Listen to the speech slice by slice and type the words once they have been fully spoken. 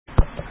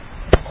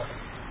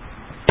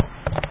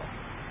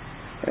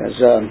As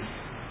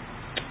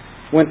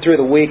went through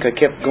the week, I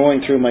kept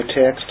going through my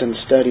text and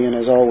studying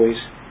as always.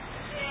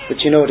 But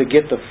to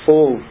get the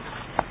full,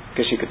 I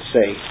guess you could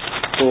say,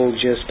 full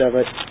gist of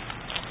it,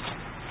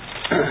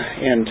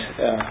 and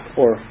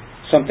or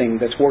something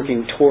that's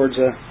working towards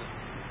a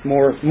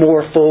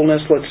more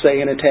fullness, let's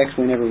say, in a text.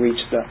 We never reach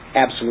the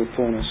absolute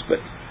fullness, but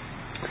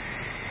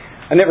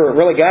I never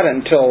really got it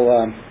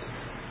until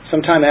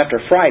sometime after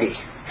Friday,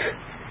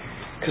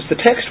 because the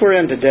text we're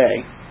in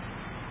today,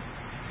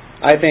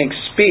 I think,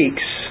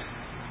 speaks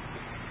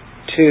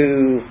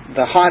to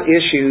the hot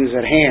issues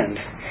at hand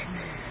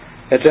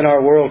that's in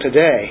our world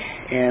today.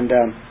 And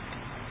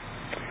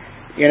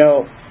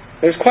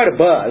there's quite a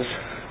buzz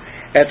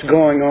that's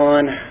going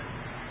on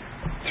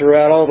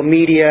throughout all the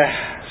media,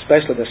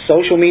 especially the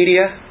social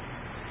media.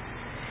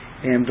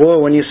 And boy,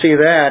 when you see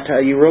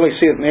that, you really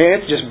see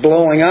it's just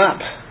blowing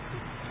up.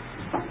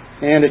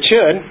 And it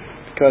should,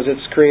 because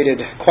it's created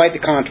quite the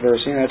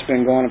controversy. That's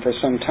been going on for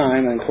some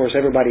time. And of course,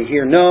 everybody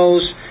here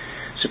knows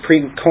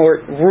Supreme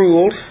Court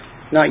ruled,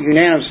 not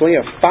unanimously,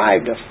 a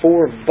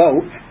 5-4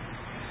 vote.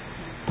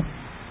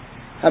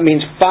 That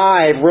means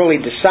 5 really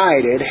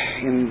decided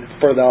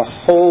for the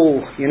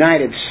whole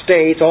United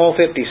States, all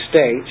 50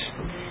 states,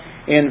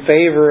 in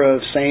favor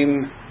of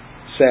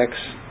same-sex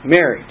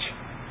marriage.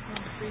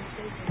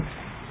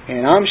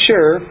 And I'm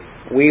sure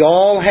we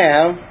all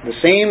have the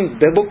same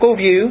biblical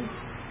view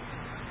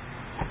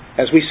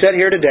as we sit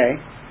here today.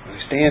 We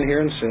stand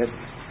here and sit.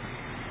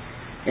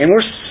 And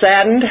we're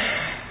saddened,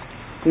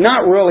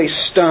 not really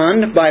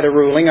stunned by the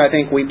ruling. I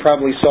think we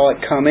probably saw it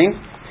coming.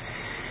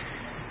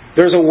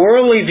 There's a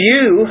worldly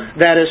view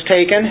that is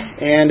taken,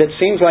 and it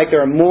seems like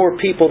there are more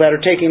people that are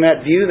taking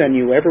that view than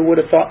you ever would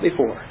have thought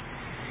before.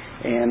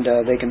 And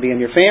they can be in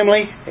your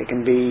family, they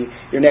can be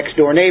your next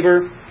door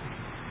neighbor,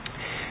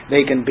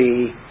 they can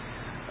be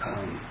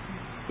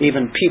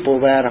even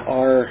people that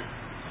are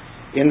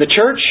in the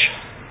church.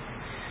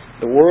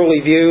 The worldly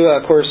view,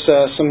 of course,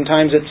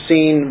 sometimes it's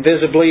seen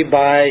visibly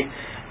by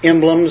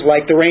emblems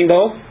like the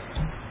rainbow.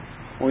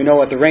 We know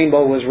what the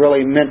rainbow was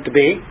really meant to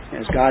be,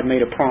 as God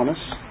made a promise.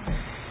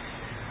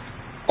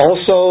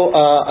 Also,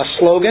 a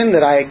slogan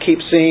that I keep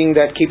seeing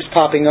that keeps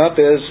popping up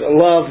is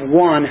 "Love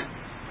One."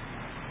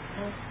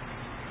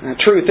 The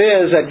truth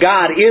is that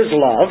God is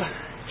love.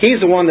 He's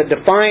the one that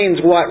defines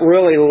what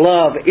really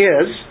love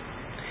is.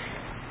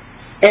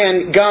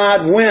 And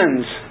God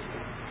wins.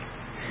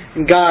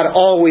 God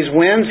always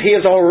wins. He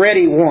has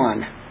already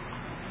won.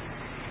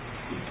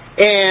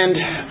 And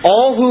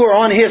all who are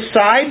on His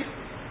side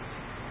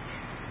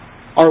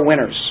are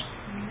winners.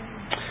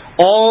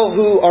 All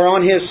who are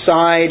on His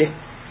side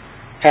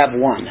have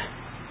won.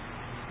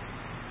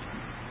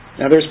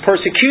 Now there's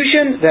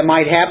persecution that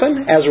might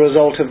happen as a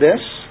result of this.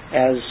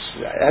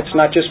 That's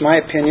not just my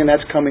opinion.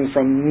 That's coming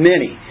from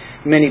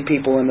many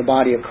people in the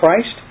body of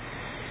Christ,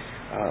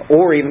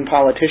 or even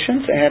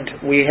politicians.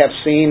 And we have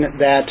seen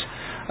that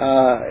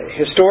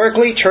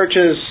historically,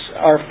 churches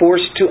are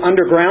forced to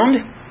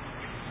underground.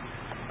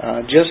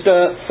 Just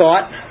a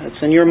thought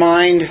that's in your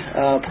mind,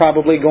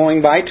 probably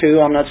going by too.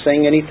 I'm not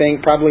saying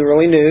anything probably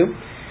really new.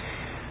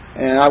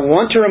 And I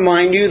want to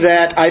remind you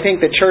that I think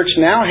the church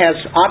now has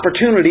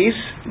opportunities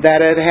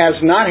that it has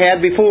not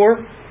had before,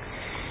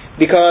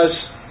 because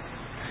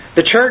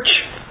the church,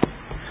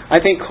 I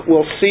think,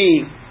 will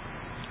see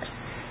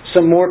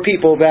some more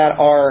people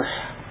that are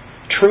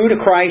true to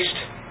Christ,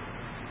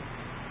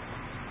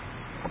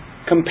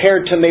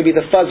 compared to maybe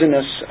the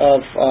fuzziness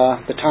of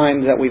the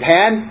time that we've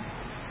had.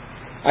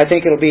 I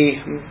think it'll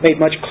be made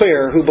much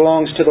clearer who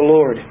belongs to the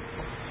Lord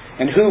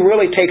and who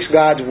really takes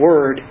God's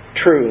Word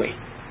truly.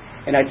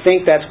 And I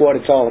think that's what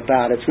it's all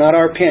about. It's not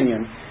our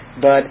opinion,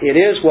 but it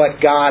is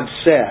what God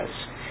says.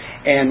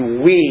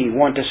 And we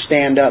want to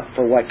stand up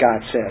for what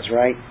God says,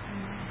 right?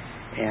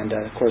 And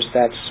of course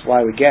that's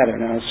why we gather.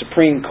 Now the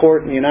Supreme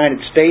Court in the United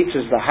States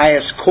is the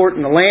highest court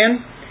in the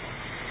land.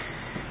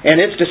 And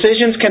its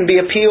decisions can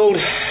be appealed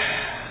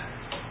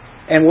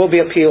and will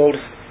be appealed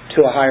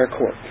to a higher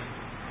court.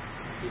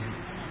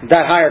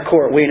 That higher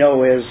court, we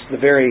know, is the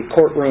very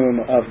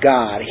courtroom of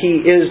God.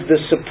 He is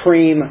the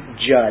supreme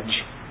judge.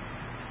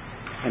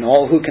 And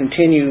all who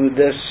continue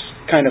this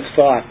kind of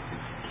thought,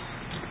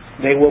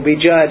 they will be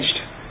judged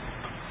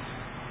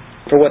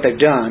for what they've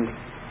done.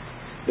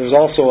 There's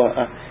also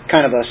a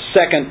kind of a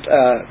second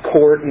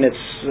court, and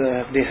it's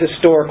the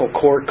historical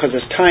court, because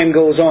as time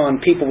goes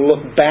on, people will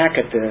look back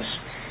at this,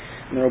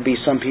 and there will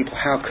be some people,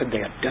 how could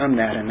they have done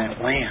that in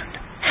that land?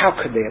 How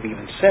could they have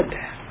even said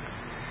that?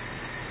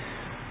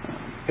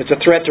 It's a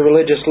threat to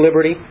religious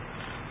liberty.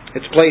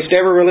 It's placed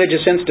every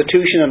religious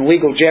institution in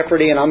legal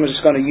jeopardy, and I'm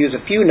just going to use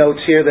a few notes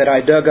here that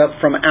I dug up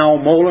from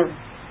Al Mohler.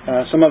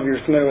 Some of you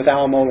are familiar with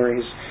Al Mohler.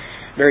 He's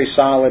very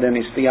solid in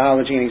his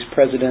theology, and he's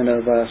president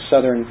of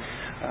Southern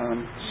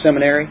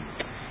Seminary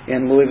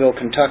in Louisville,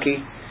 Kentucky.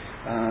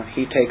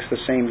 He takes the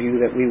same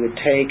view that we would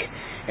take,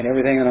 and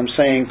everything that I'm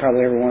saying,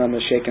 probably every one of them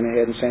is shaking their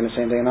head and saying the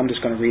same thing. And I'm just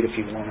going to read a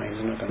few lines.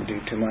 I'm not going to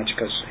do too much,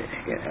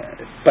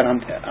 but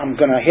I'm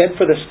going to head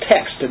for this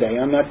text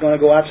today. I'm not going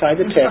to go outside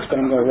the text, but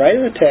I'm going right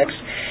in the text,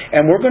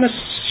 and we're going to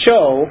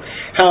show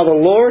how the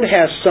Lord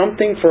has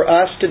something for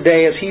us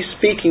today as He's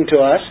speaking to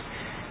us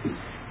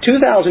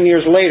 2,000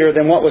 years later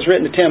than what was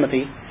written to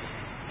Timothy.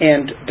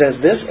 And does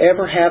this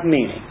ever have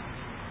meaning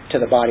to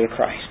the body of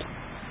Christ?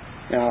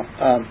 Now,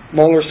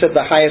 Moeller said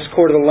the highest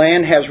court of the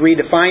land has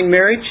redefined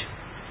marriage.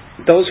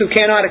 Those who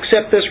cannot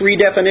accept this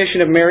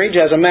redefinition of marriage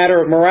as a matter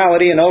of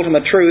morality and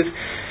ultimate truth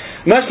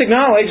must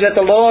acknowledge that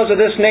the laws of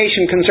this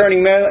nation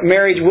concerning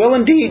marriage will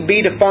indeed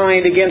be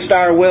defined against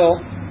our will.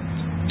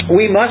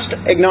 We must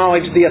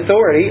acknowledge the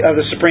authority of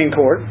the Supreme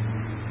Court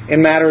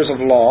in matters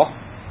of law,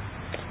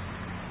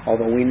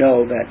 although we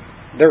know that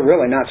they're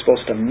really not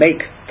supposed to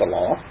make the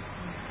law.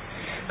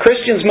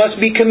 Christians must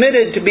be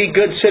committed to be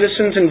good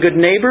citizens and good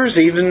neighbors,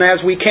 even as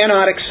we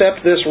cannot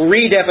accept this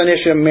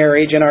redefinition of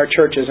marriage in our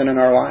churches and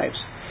in our lives.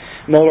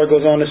 Moeller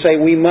goes on to say,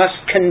 we must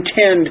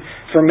contend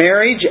for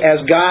marriage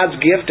as God's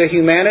gift to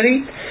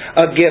humanity,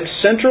 a gift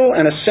central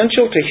and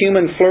essential to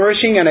human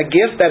flourishing, and a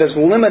gift that is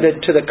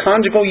limited to the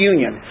conjugal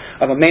union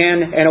of a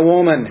man and a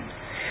woman.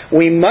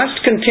 We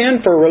must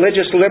contend for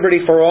religious liberty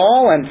for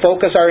all and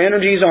focus our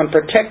energies on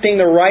protecting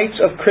the rights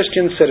of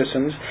Christian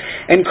citizens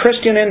and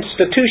Christian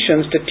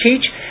institutions to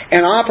teach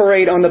and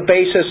operate on the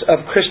basis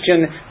of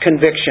Christian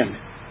conviction.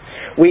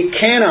 We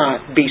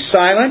cannot be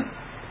silent,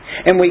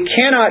 and we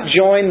cannot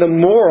join the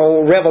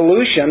moral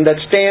revolution that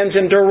stands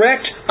in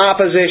direct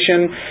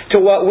opposition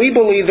to what we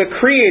believe the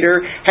Creator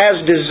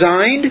has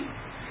designed,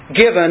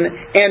 given,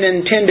 and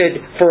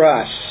intended for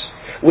us.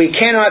 We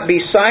cannot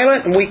be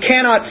silent, and we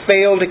cannot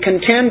fail to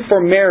contend for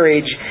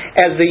marriage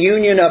as the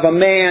union of a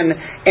man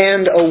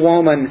and a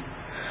woman.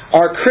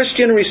 Our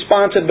Christian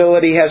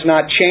responsibility has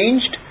not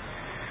changed.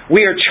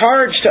 We are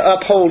charged to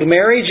uphold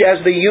marriage as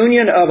the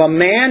union of a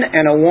man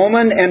and a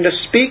woman and to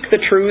speak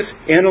the truth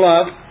in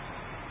love.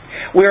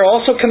 We are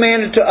also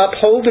commanded to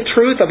uphold the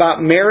truth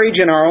about marriage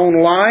in our own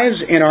lives,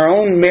 in our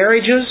own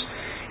marriages,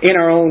 in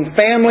our own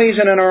families,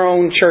 and in our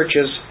own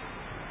churches.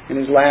 And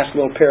his last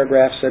little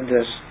paragraph said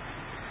this.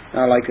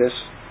 I like this.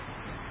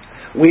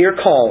 We are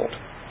called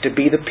to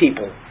be the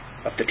people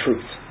of the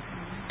truth.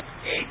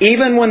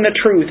 Even when the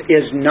truth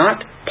is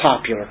not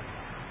popular,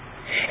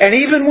 and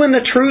even when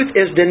the truth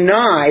is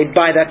denied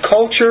by the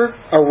culture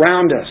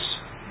around us.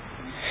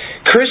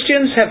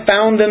 Christians have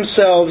found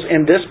themselves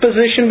in this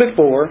position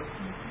before,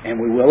 and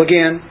we will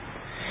again.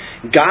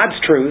 God's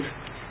truth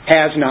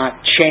has not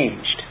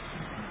changed.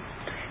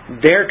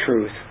 Their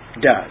truth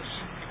does,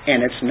 and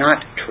it's not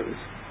truth.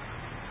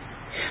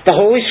 The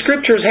Holy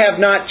Scriptures have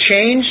not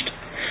changed.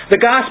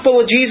 The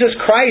gospel of Jesus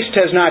Christ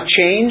has not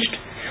changed.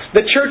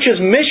 The church's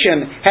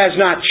mission has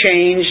not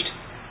changed.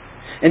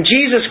 And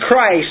Jesus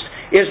Christ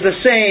is the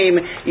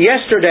same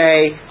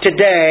yesterday,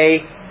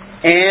 today,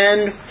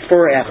 and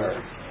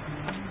forever.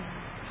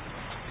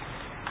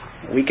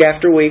 Week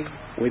after week,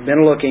 we've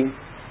been looking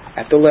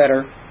at the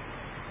letter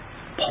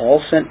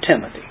Paul sent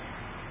Timothy.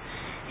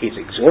 He's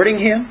exhorting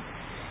him,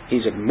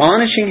 he's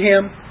admonishing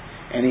him,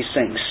 and he's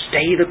saying,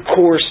 stay the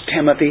course,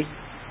 Timothy.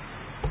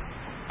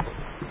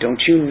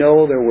 Don't you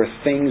know there were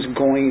things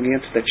going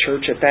against the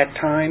church at that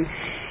time?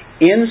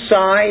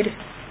 Inside,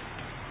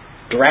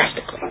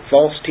 drastically,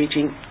 false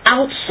teaching.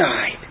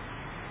 Outside,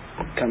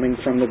 coming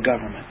from the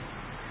government.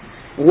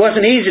 It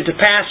wasn't easy to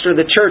pastor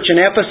the church in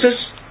Ephesus.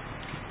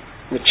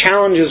 The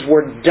challenges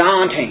were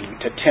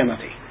daunting to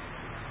Timothy.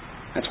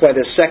 That's why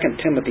this 2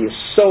 Timothy is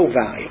so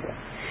valuable.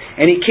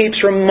 And he keeps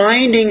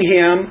reminding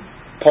him,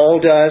 Paul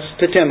does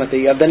to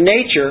Timothy, of the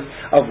nature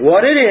of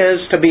what it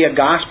is to be a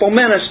gospel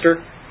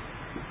minister.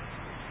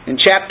 In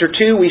chapter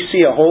 2, we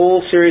see a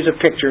whole series of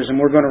pictures, and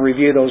we're going to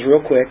review those real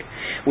quick.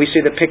 We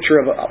see the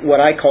picture of what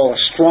I call a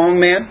strong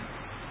man.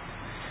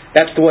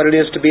 That's what it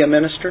is to be a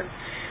minister.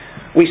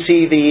 We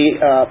see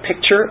the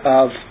picture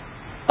of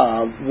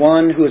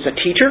one who is a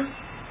teacher,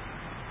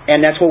 and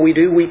that's what we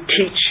do. We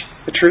teach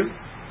the truth.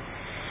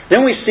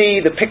 Then we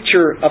see the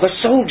picture of a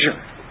soldier.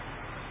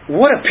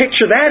 What a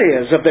picture that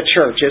is of the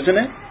church, isn't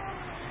it?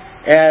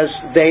 As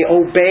they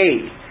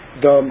obey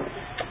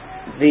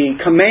the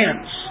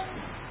commands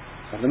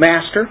of the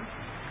Master.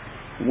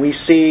 We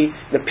see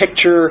the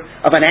picture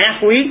of an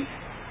athlete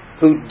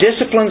who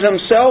disciplines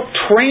himself,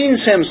 trains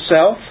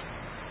himself,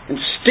 and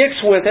sticks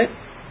with it,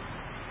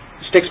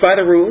 sticks by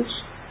the rules.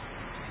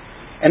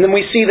 And then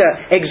we see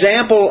the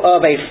example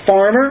of a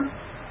farmer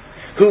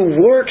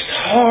who works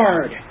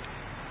hard.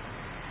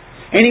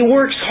 And he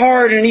works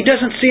hard and he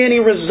doesn't see any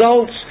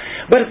results,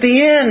 but at the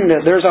end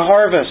there's a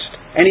harvest.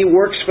 And he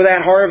works for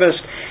that harvest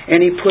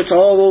and he puts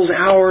all those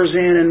hours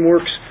in and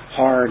works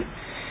hard.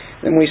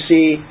 Then we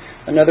see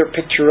another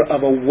picture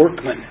of a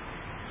workman.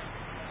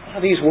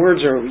 All these words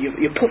are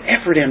you put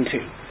effort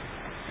into.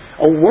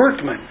 A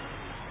workman.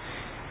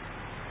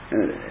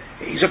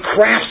 He's a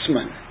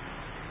craftsman.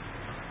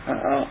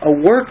 A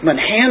workman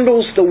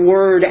handles the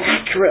word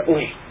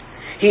accurately.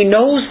 He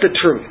knows the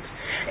truth.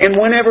 And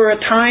whenever a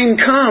time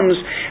comes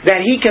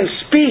that he can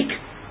speak,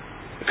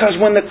 because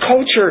when the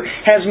culture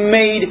has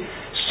made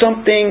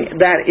something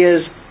that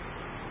is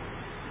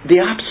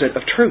the opposite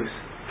of truth,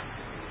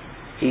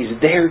 he's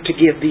there to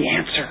give the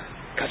answer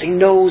because he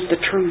knows the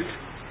truth.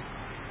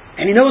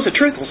 And He knows the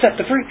truth will set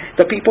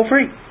the people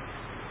free.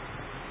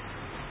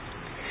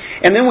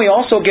 And then we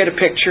also get a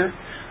picture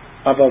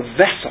of a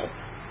vessel,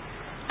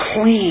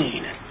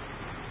 clean,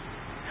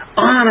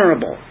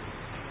 honorable,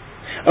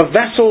 a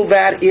vessel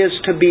that is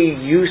to be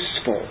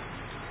useful.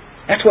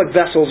 That's what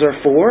vessels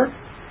are for.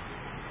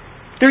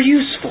 They're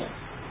useful.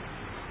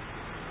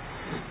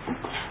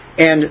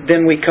 And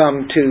then we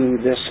come to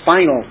this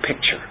final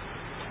picture.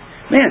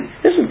 Man,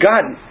 isn't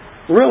God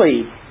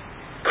really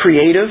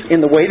creative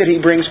in the way that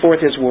He brings forth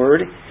His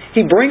Word?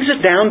 He brings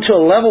it down to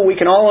a level we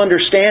can all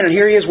understand, and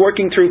here He is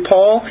working through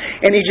Paul,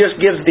 and He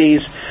just gives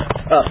these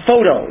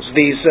photos,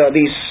 these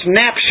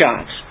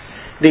snapshots,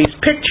 these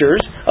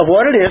pictures of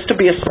what it is to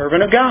be a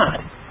servant of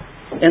God.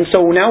 And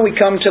so now we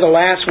come to the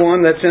last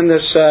one that's in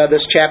this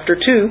chapter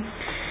 2.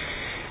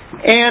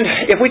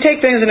 And if we take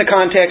things into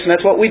context, and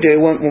that's what we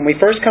do, when we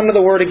first come to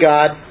the Word of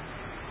God,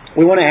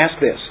 we want to ask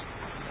this.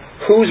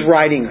 Who's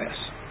writing this?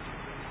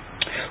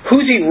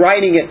 Who's He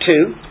writing it to?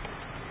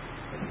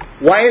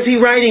 Why is He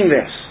writing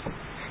this?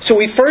 So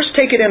we first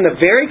take it in the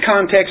very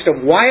context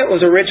of why it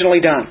was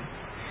originally done.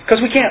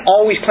 Because we can't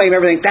always claim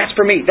everything, that's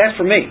for me, that's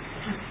for me.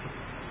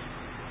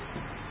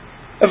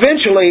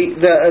 Eventually,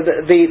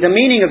 the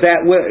meaning of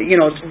that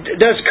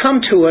does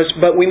come to us,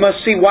 but we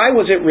must see why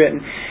was it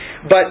written.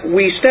 But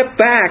we step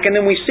back and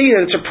then we see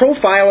that it's a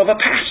profile of a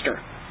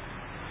pastor.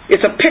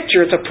 It's a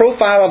picture, it's a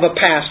profile of a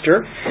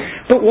pastor.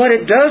 But what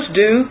it does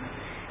do,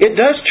 it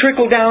does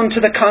trickle down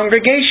to the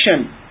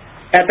congregation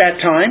at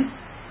that time.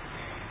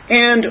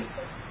 And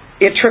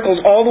it trickles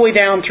all the way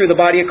down through the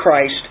body of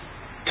Christ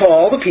to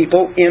all the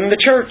people in the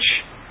church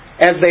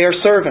as they are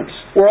servants.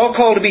 We're all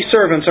called to be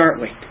servants,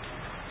 aren't we?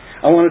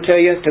 I want to tell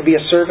you, to be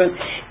a servant,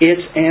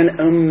 it's an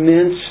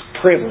immense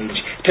privilege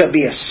to be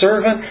a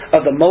servant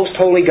of the Most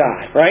Holy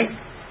God, right?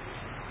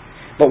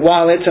 But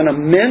while it's an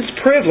immense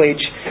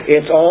privilege,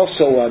 it's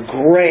also a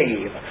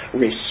grave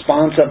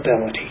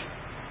responsibility.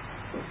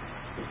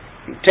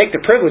 You take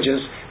the privileges,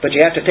 but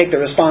you have to take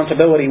the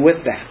responsibility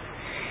with that.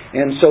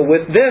 And so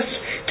with this,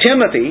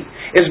 Timothy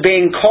is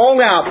being called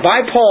out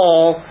by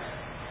Paul,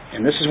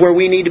 and this is where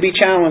we need to be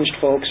challenged,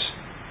 folks.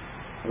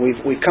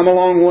 We've come a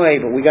long way,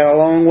 but we got a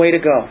long way to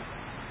go.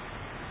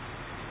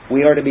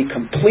 We are to be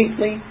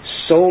completely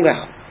sold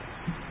out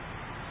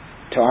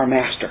to our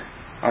Master,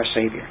 our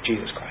Savior,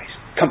 Jesus Christ.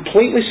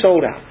 Completely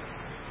sold out.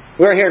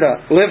 We're here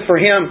to live for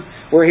Him.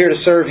 We're here to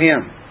serve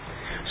Him.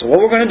 So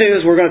what we're going to do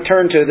is we're going to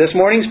turn to this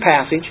morning's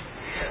passage.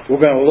 We're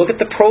going to look at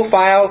the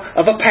profile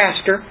of a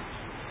pastor,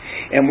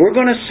 and we're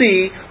going to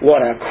see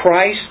what a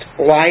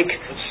Christ-like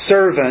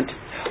servant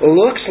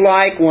looks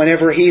like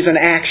whenever he's in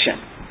action.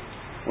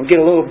 We'll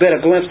get a little bit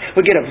of glimpse.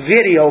 We'll get a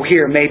video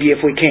here maybe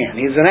if we can.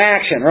 He's in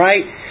action,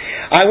 right?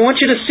 I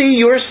want you to see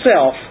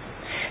yourself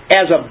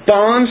as a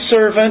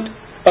bondservant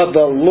of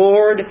the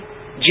Lord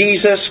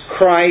Jesus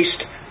Christ,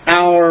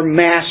 our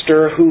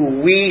Master, who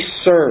we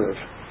serve.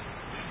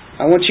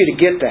 I want you to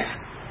get that.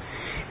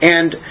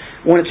 And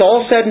when it's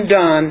all said and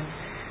done,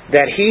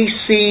 that He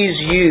sees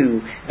you,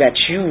 that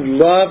you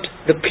loved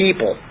the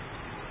people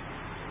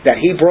that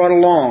He brought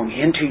along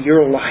into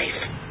your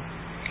life.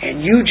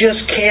 And you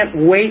just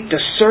can't wait to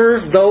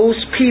serve those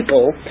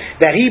people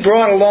that He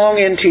brought along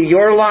into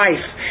your life.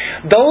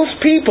 Those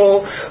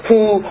people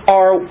who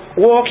are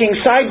walking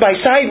side by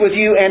side with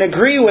you and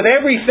agree with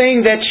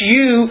everything that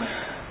you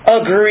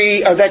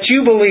agree or that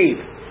you believe.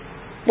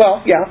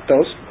 Well, yeah,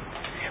 those.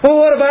 Well,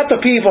 what about the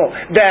people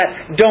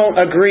that don't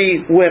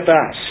agree with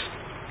us?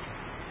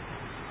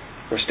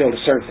 We're still to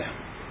serve them.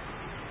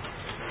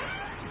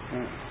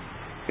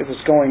 It was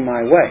going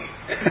my way.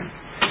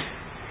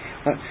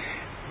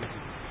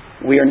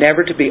 We are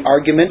never to be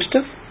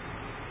argumentative,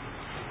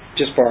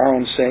 just for our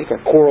own sake,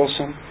 or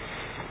quarrelsome.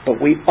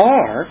 But we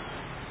are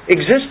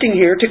existing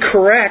here to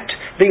correct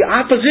the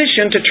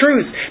opposition to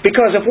truth.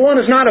 Because if one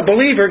is not a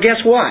believer,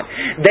 guess what?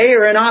 They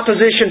are in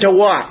opposition to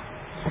what?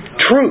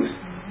 Truth.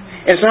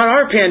 It's not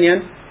our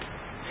opinion,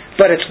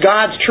 but it's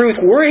God's truth.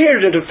 We're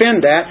here to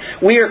defend that.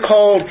 We are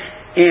called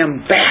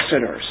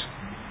ambassadors.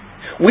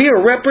 We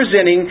are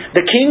representing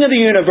the King of the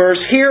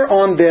universe here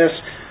on this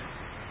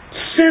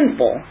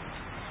sinful,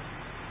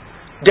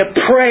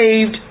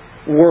 depraved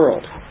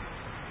world.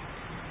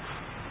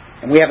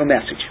 And we have a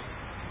message.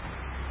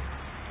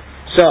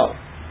 So,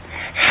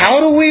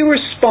 how do we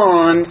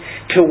respond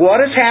to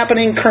what is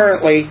happening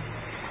currently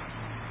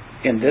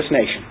in this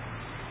nation?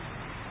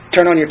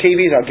 Turn on your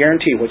TVs, I'll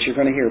guarantee you what you're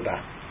going to hear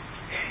about.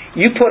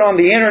 You put on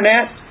the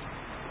internet,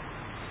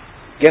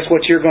 guess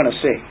what you're going to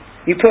see?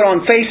 You put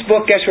on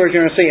Facebook, guess what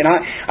you're going to see? And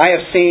I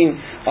have seen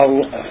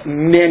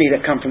many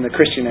that come from the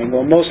Christian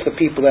angle. Most of the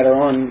people that are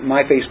on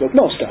my Facebook,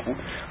 most of them,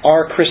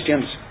 are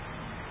Christians.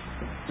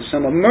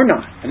 Some of them are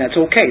not. And that's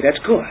okay.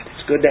 That's good.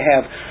 It's good to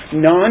have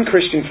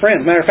non-Christian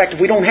friends. Matter of fact, if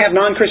we don't have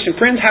non-Christian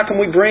friends, how can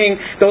we bring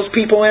those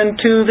people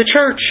into the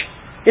church?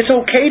 It's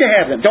okay to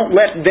have them. Don't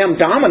let them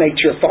dominate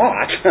your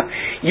thought.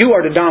 You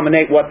are to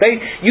dominate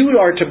you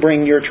are to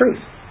bring your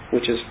truth,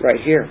 which is right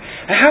here.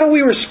 How do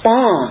we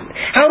respond?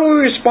 How do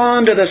we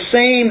respond to the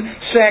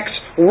same-sex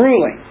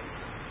ruling?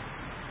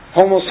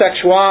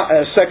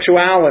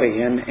 homosexuality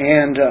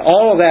and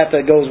all of that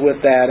goes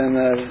with that, and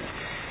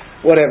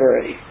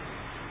whatever.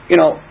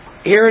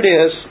 Here it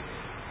is.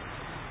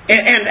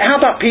 And how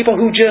about people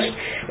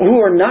who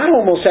are not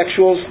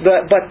homosexuals,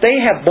 but they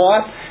have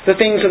bought the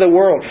things of the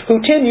world,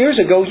 who 10 years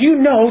ago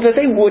that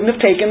they wouldn't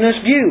have taken this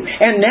view,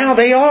 and now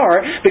they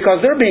are, because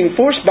they're being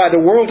forced by the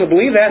world to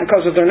believe that, and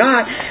because if they're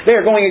not,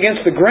 they're going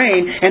against the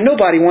grain, and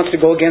nobody wants to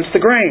go against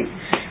the grain.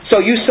 So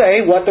you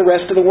say what the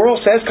rest of the world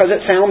says because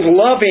it sounds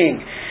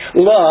loving.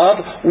 Love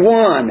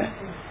one.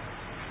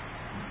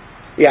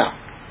 Yeah,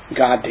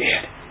 God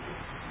did.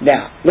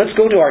 Now, let's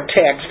go to our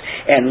text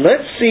and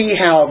let's see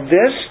how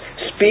this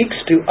speaks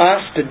to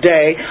us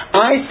today.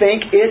 I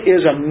think it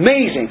is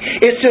amazing.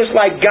 It's just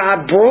like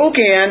God broke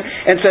in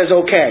and says,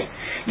 okay,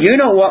 you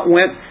know what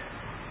went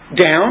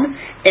down,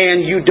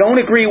 and you don't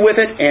agree with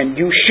it, and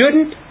you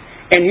shouldn't,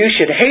 and you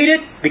should hate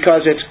it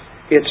because it's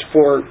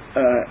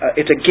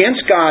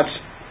against God's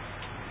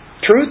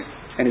truth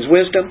and His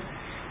wisdom.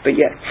 But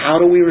yet, how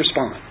do we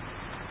respond?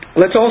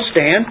 Let's all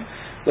stand.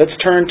 Let's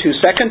turn to 2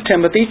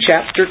 Timothy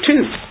chapter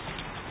 2.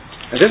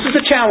 Now, this is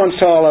a challenge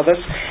to all of us.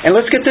 And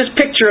let's get this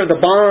picture of the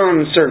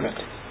bond servant.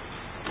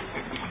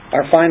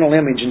 Our final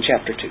image in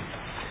chapter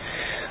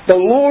 2. The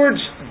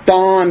Lord's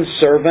bond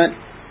servant.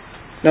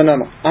 No.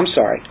 I'm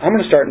sorry. I'm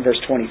going to start in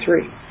verse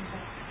 23.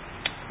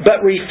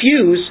 But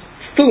refuse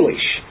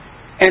foolish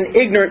and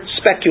ignorant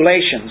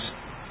speculations,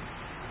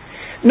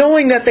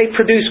 knowing that they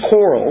produce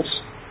quarrels.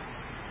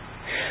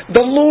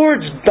 The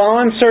Lord's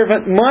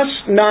bondservant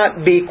must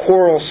not be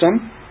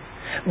quarrelsome,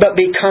 but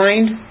be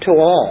kind to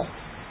all,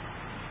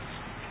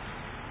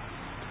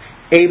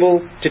 able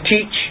to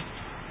teach,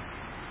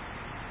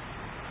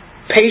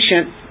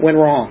 patient when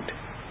wronged,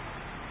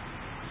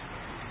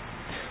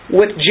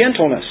 with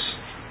gentleness,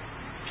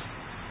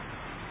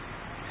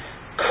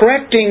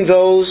 correcting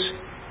those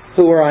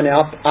who are in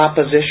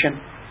opposition.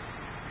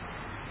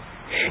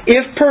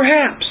 If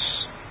perhaps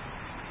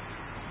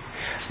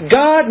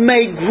God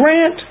may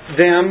grant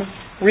them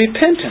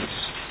repentance,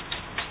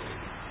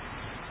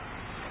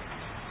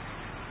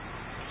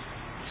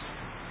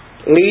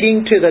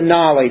 leading to the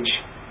knowledge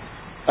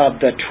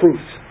of the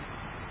truth,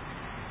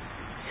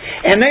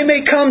 and they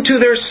may come to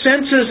their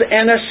senses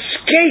and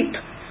escape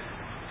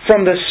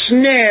from the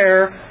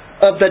snare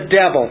of the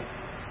devil,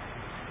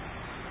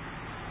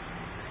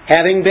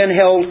 having been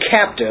held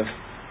captive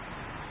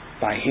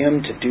by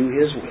him to do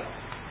his will.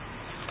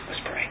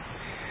 Let's pray.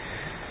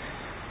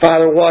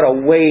 Father, what a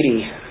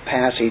weighty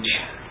passage.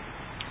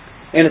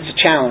 And it's a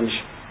challenge.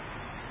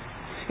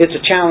 It's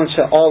a challenge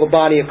to all the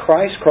body of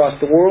Christ across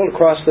the world,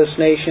 across this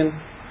nation.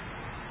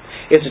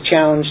 It's a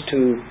challenge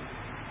to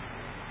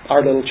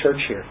our little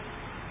church here.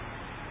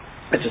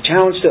 It's a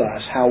challenge to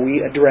us how we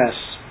address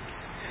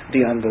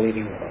the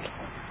unbelieving world.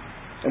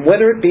 And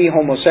whether it be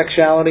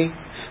homosexuality,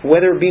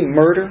 whether it be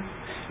murder,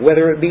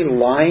 whether it be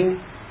lying,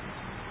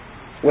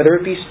 whether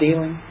it be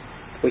stealing,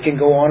 we can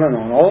go on and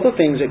on. All the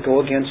things that go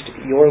against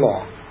your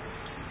law.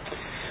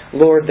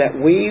 Lord, that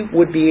we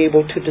would be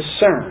able to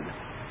discern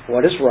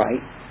what is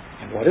right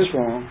and what is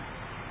wrong,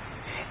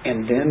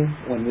 and then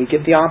when we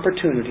get the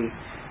opportunity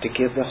to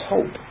give the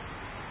hope,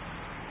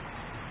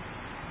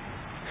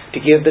 to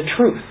give the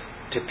truth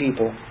to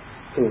people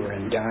who are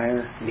in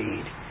dire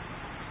need.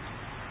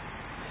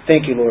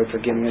 Thank you, Lord, for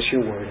giving us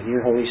your word and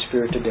your Holy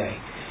Spirit today,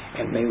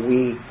 and may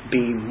we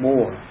be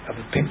more of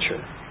a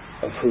picture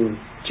of who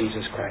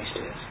Jesus Christ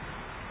is.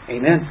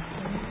 Amen.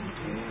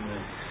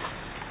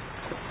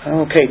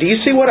 Okay, do you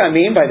see what I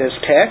mean by this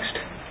text?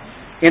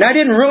 And I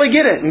didn't really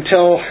get it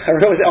until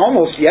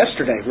almost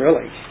yesterday,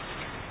 really,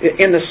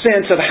 in the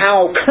sense of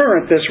how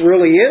current this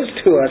really is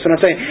to us. And I'm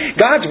saying,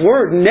 God's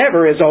Word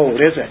never is old,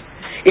 is it?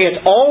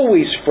 It's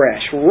always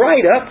fresh,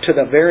 right up to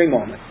the very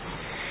moment.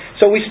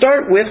 So we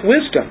start with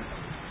wisdom.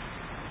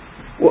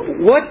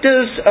 What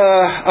does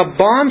a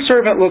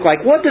bondservant look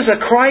like? What does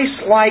a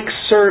Christ-like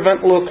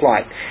servant look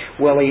like?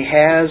 Well, he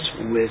has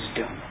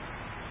wisdom.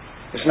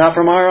 It's not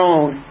from our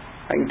own,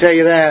 I can tell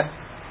you that,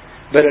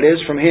 but it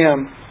is from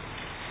Him.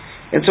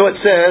 And so it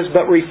says,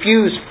 but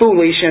refuse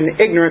foolish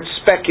and ignorant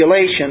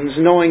speculations,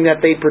 knowing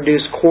that they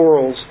produce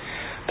quarrels.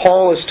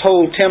 Paul has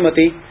told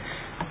Timothy,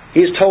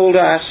 he's told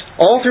us,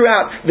 all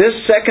throughout this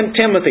 2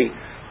 Timothy,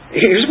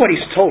 here's what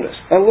he's told us.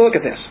 Oh, look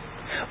at this.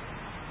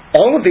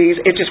 All of these,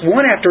 it's just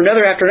one after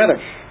another after another.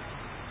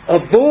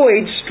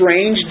 Avoid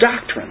strange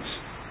doctrines.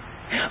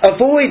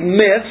 Avoid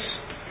myths,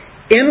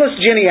 endless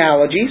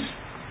genealogies.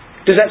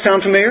 Does that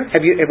sound familiar?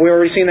 Have we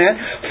already seen that?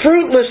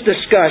 Fruitless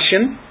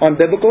discussion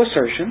on biblical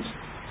assertions.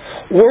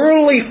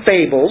 Worldly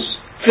fables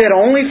fit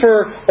only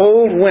for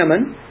old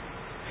women.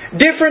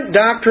 Different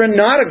doctrine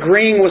not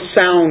agreeing with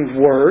sound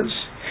words.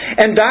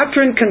 And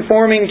doctrine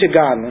conforming to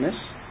godliness.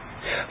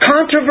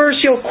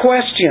 Controversial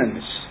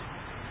questions.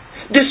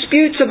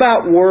 Disputes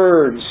about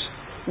words.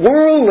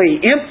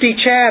 Worldly, empty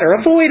chatter.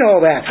 Avoid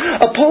all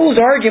that. Oppose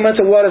arguments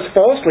of what is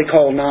falsely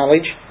called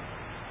knowledge.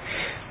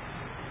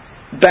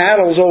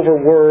 Battles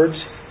over words.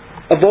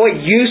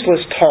 Avoid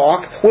useless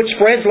talk, which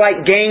spreads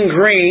like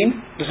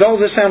gangrene. Does all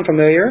this sound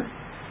familiar?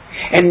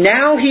 And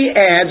now he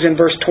adds in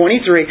verse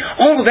 23,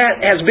 all of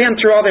that has been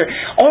through all there.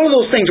 All of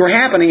those things were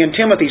happening in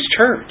Timothy's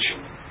church.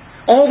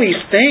 All these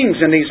things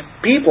and these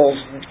people's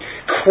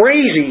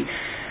crazy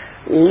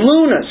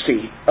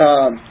lunacy,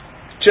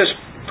 just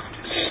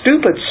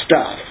stupid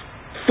stuff,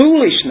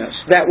 foolishness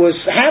that was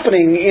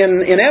happening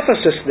in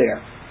Ephesus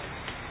there.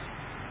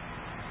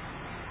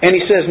 And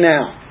he says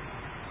now,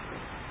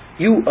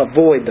 you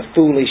avoid the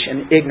foolish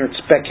and ignorant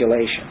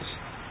speculations.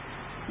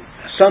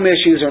 Some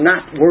issues are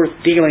not worth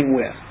dealing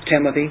with,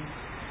 Timothy.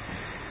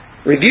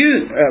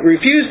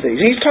 Refuse these.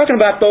 He's talking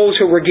about those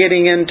who were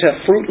getting into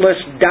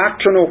fruitless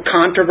doctrinal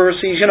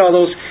controversies,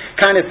 those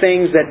kind of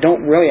things that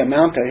don't really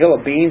amount to a hill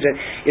of beans.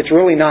 It's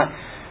really not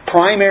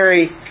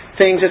primary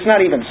things. It's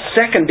not even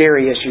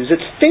secondary issues.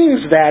 It's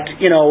things that,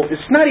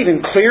 it's not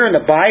even clear in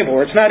the Bible,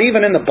 or it's not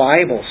even in the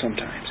Bible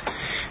sometimes.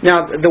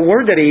 Now, the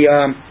word that he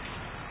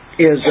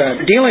is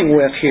dealing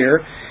with here,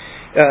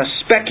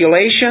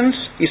 speculations,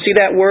 you see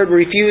that word,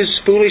 refuse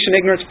foolish and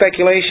ignorant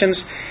speculations,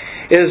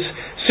 is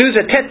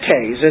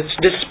Susatetes, it's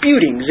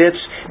disputings,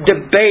 it's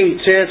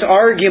debates, it's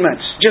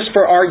arguments, just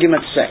for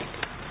argument's sake.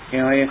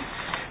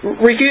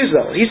 Refuse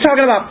those. He's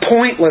talking about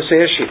pointless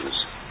issues.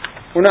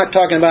 We're not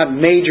talking about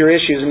major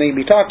issues that need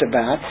to be talked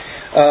about.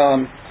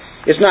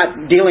 It's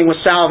not dealing with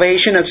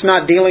salvation. It's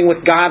not dealing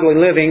with godly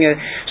living.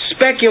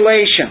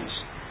 Speculations.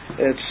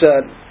 It's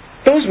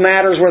those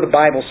matters where the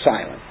Bible's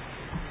silent.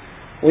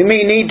 We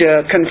may need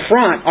to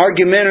confront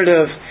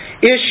argumentative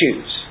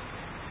issues.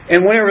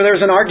 And whenever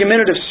there's an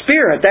argumentative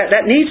spirit,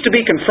 that needs to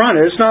be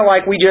confronted. It's not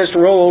like we just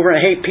roll over and,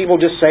 hey, people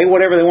just say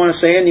whatever they want to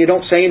say and you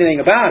don't say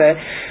anything about it.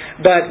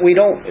 But we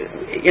don't,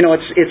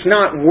 it's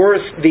not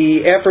worth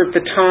the effort,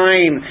 the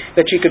time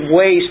that you could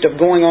waste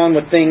of going on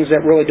with things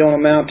that really don't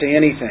amount to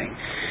anything.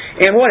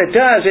 And what it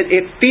does,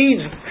 it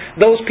feeds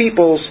those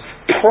people's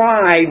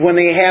pride when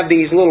they have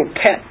these little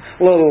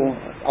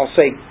I'll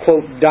say,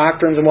 quote,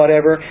 doctrines and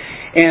whatever,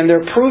 and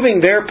they're proving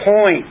their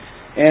point.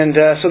 And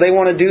so they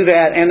want to do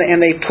that,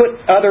 and they put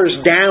others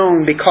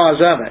down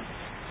because of it.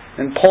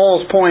 And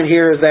Paul's point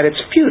here is that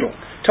it's futile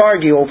to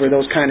argue over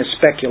those kind of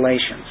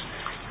speculations,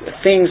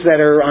 things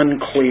that are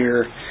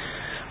unclear.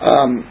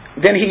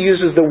 Then he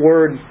uses the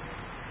word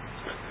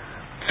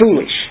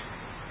foolish.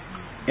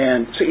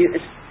 And so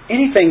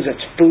anything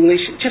that's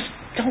foolish, just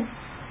don't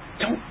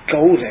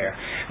go there.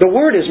 The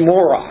word is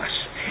moros.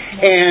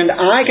 And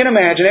I can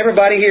imagine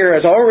everybody here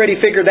has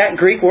already figured that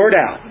Greek word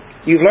out.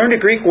 You've learned a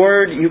Greek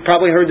word. You've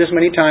probably heard this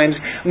many times.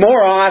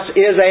 Moros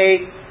is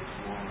a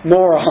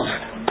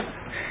moron.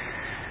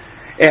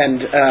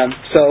 And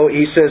so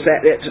he says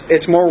that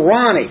it's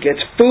moronic, it's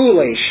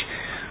foolish,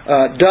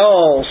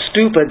 dull,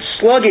 stupid,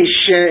 sluggish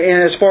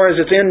as far as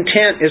its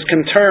intent is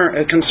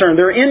concerned.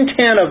 Their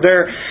intent of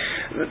their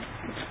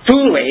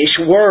foolish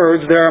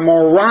words, their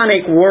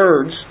moronic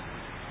words,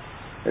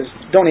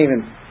 don't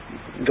even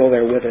go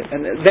there with it.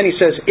 And then he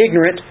says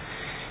ignorant.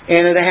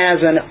 And it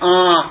has an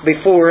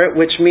before it,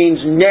 which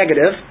means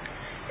negative.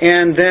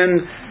 And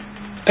then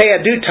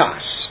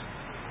paidutos.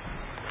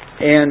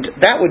 And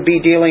that would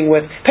be dealing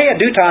with,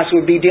 paidutos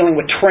would be dealing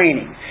with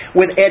training,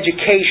 with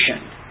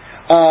education,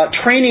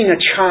 training a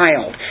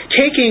child.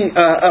 Taking,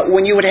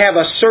 when you would have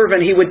a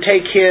servant, he would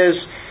take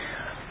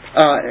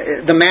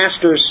the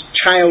master's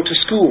child to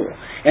school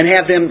and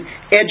have them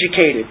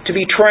educated, to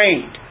be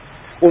trained.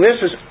 Well,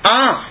 this is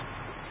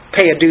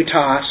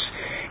paidutos,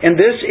 and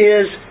this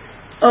is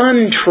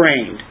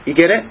untrained. You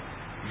get it?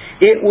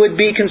 It would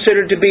be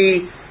considered to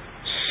be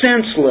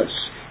senseless.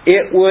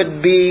 It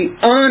would be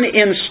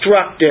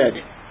uninstructed.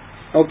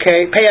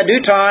 Okay?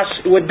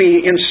 Paidutos would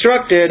be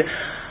instructed.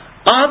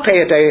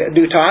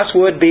 Apaidutos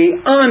would be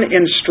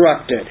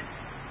uninstructed.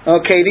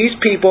 Okay, these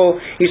people,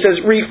 he says,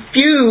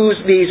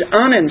 refuse these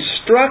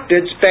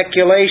uninstructed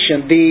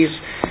speculation. These,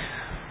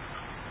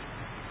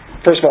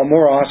 first of all,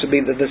 moros would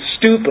be the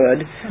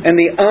stupid, and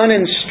the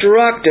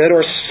uninstructed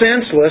or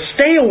senseless.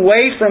 Stay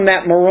away from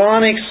that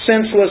moronic,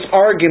 senseless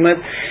argument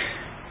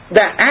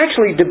that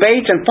actually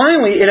debates, and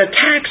finally it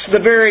attacks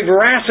the very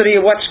veracity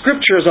of what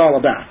Scripture is all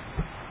about.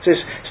 It says,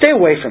 stay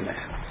away from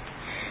that.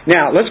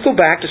 Now, let's go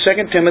back to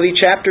 2 Timothy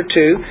chapter 2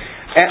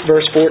 at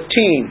verse 14.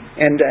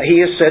 And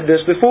he has said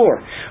this before.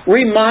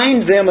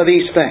 Remind them of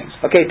these things.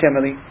 Okay,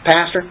 Timothy,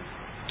 Pastor,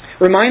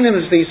 remind them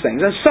of these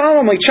things and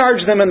solemnly charge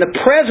them in the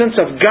presence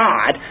of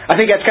God. I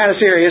think that's kind of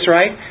serious,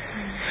 right?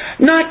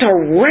 Not to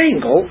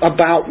wrangle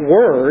about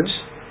words,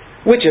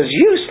 which is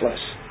useless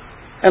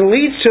and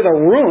leads to the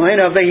ruin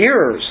of the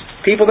hearers.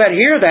 People that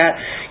hear that,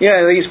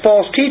 these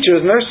false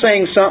teachers, and they're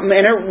saying something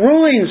and it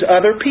ruins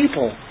other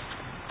people.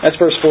 That's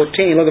verse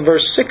 14. Look at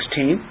verse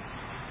 16.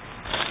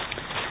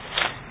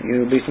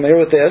 You'll be familiar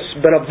with this.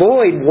 But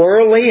avoid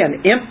worldly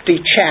and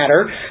empty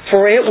chatter,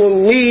 for it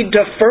will lead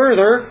to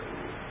further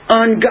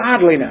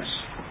ungodliness.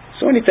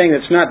 So anything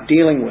that's not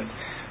dealing with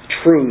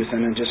truth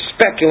and just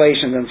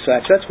speculations and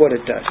such, that's what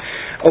it does.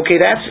 Okay,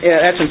 that's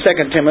in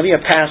 2 Timothy,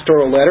 a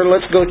pastoral letter.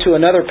 Let's go to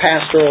another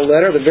pastoral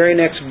letter. The very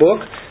next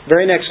book,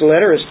 very next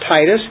letter is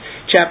Titus,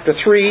 chapter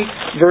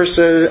 3, verse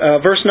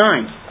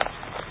 9.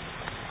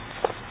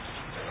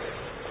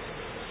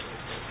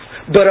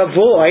 But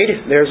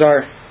avoid, there's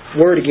our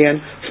word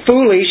again,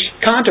 foolish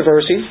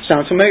controversies.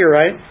 Sounds familiar,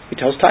 right? He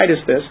tells Titus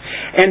this.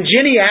 And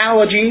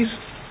genealogies,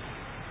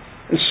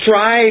 and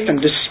strife, and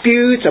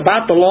disputes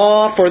about the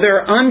law, for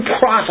they're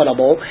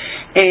unprofitable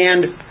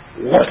and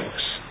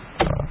worthless.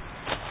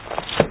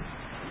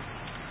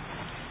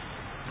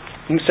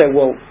 You can say,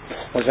 well,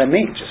 what does that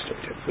mean? Just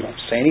we don't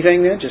say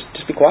anything then? Just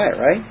be quiet,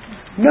 right?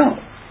 No.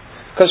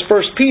 Because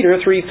 1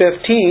 Peter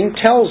 3:15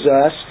 tells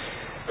us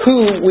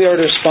who we are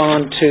to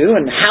respond to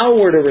and how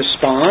we're to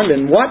respond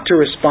and what to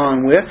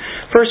respond with.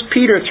 1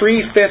 Peter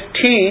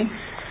 3:15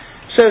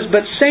 says,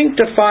 but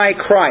sanctify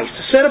Christ.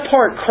 Set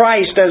apart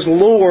Christ as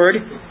Lord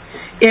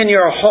in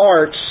your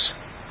hearts,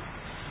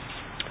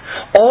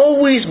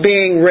 always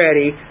being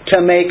ready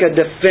to make a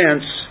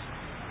defense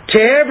to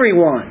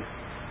everyone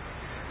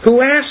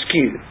who asks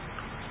you,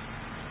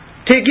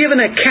 to give an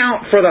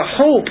account for the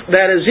hope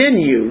that is in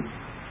you.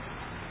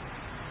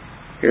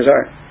 Here's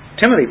our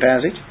Timothy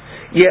passage.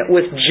 Yet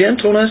with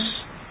gentleness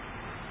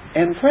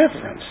and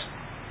reverence.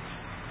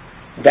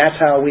 That's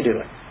how we do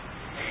it.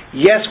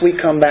 Yes, we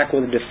come back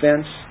with a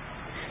defense.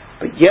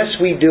 But yes,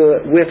 we do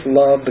it with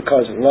love,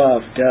 because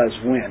love does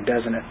win,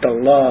 doesn't it? The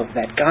love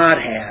that God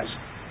has.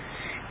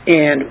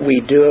 And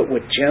we do it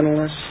with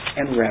gentleness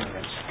and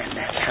reverence. And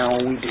that's how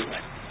we do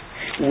it.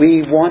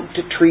 We want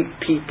to treat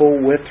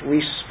people with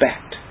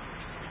respect,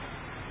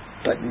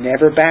 but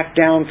never back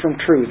down from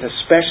truth,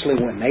 especially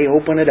when they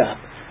open it up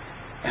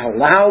and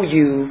allow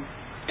you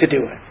to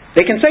do it.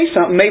 They can say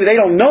something, maybe they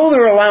don't know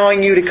they're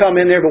allowing you to come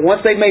in there, but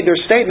once they've made their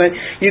statement,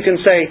 you can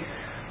say,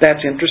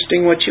 that's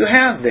interesting what you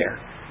have there.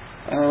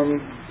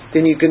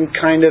 Then you can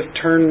kind of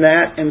turn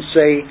that and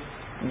say,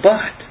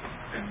 but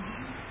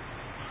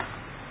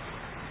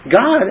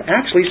God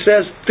actually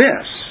says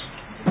this.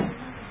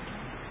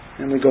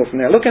 And we go from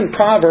there. Look in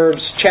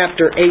Proverbs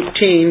chapter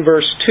 18,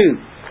 verse 2.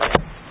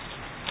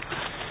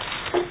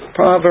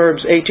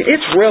 Proverbs 18.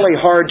 It's really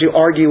hard to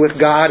argue with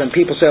God, and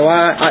people say, well,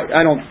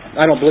 I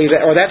don't believe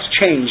that, or that's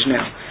changed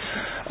now.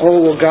 Oh,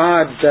 well,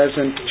 God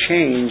doesn't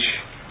change.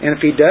 And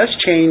if He does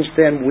change,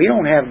 then we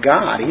don't have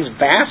God. He's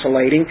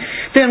vacillating.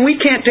 Then we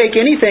can't take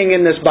anything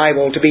in this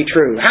Bible to be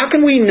true. How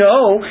can we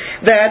know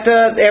that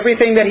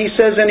everything that He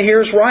says in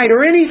here is right,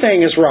 or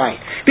anything is right?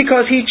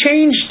 Because He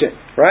changed it,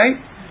 right?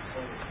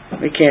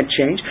 We can't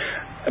change.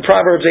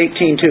 Proverbs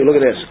 18:2. Look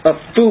at this. A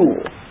fool.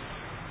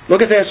 Look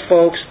at this,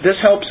 folks. This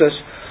helps us.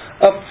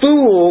 A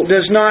fool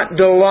does not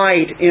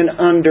delight in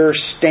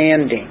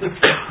understanding.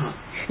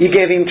 You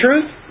give him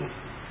truth,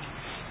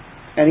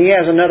 and he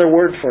has another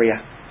word for you.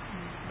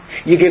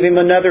 You give him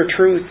another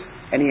truth,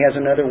 and he has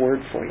another word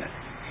for you.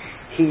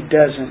 He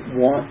doesn't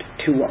want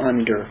to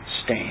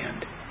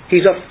understand.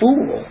 He's a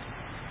fool,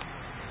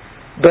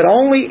 but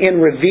only in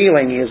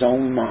revealing his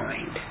own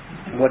mind.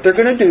 What they're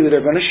going to do, they're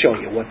going to show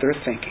you what they're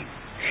thinking.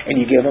 And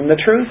you give them the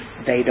truth,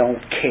 they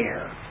don't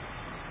care.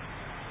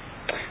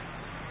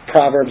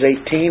 Proverbs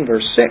 18,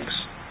 verse 6.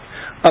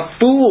 A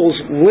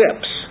fool's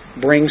lips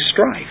bring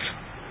strife,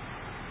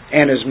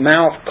 and his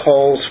mouth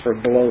calls for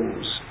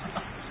blows.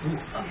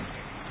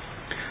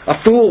 A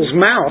fool's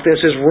mouth is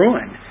his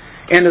ruin,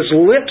 and his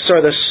lips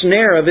are the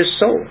snare of his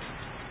soul.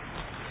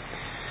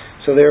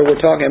 So there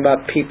we're talking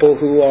about people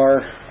who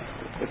are,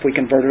 if we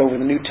convert it over to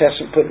the New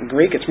Testament, put in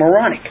Greek, it's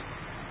moronic.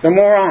 They're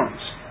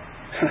morons.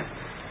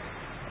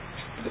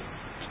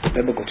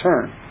 Biblical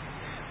term.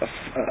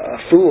 A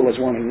fool is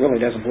one who really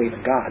doesn't believe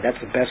in God. That's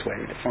the best way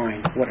to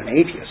define what an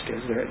atheist is.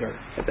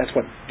 That's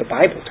what the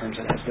Bible terms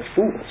it as, the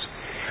fools.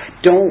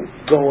 Don't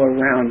go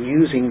around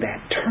using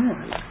that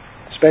term,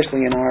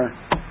 especially in our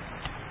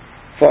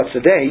thoughts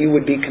today. You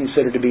would be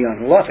considered to be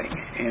unloving,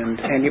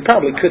 and you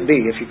probably could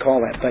be if you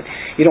call that, but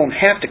you don't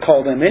have to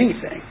call them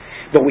anything.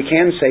 But we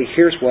can say,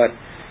 here's what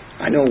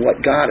I know what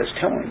God is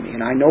telling me,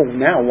 and I know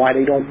now why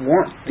they don't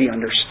want the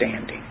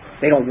understanding.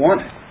 They don't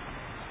want it.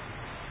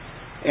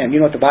 And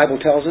you know what the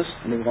Bible tells us?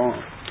 Move on.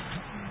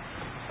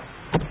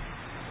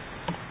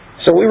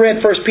 So we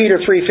read 1 Peter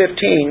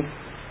 3:15.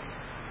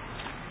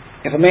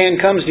 If a man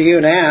comes to you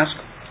and asks,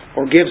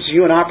 or gives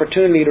you an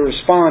opportunity to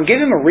respond,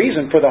 give him a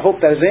reason for the hope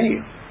that is in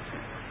you.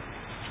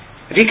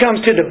 If he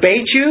comes to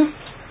debate you,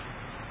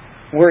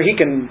 where he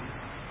can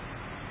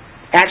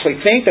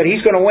actually think that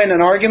he's going to win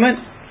an argument,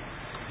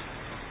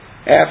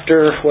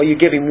 after, well, you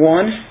give him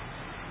one,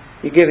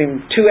 you give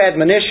him two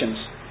admonitions,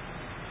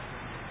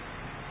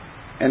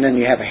 and then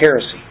you have a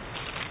heresy.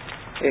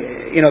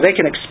 You know, they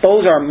can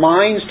expose our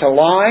minds to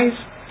lies,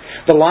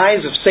 the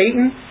lies of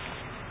Satan.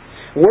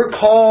 We're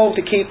called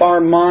to keep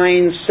our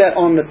minds set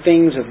on the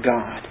things of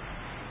God.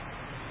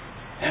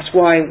 That's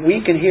why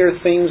we can hear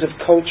things of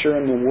culture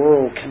in the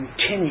world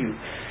continue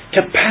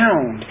to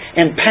pound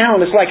and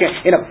pound. It's like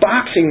in a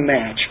boxing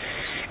match,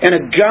 and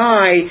a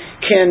guy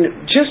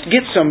can just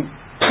get some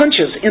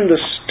punches in the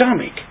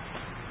stomach,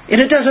 and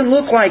it doesn't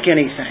look like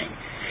anything.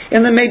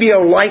 And then maybe a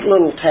light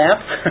little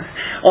tap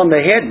on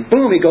the head, and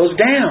boom, he goes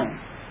down.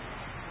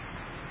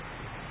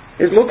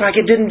 It looked like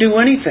it didn't do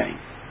anything.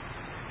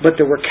 But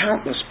there were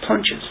countless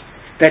punches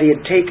that he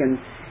had taken.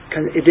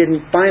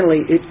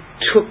 It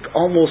took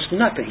almost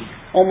nothing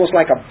almost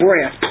like a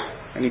breath,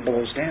 and He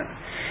blows down.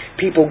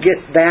 People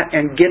get that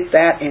and get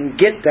that and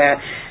get that,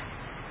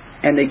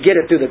 and they get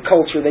it through the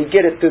culture, they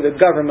get it through the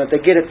government, they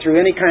get it through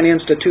any kind of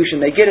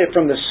institution, they get it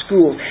from the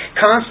schools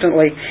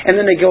constantly, and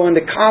then they go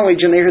into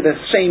college and they hear the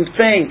same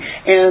thing,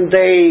 and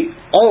they,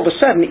 all of a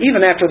sudden,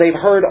 even after they've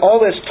heard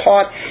all this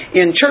taught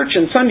in church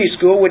and Sunday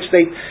school, which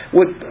they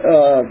would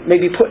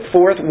maybe put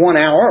forth 1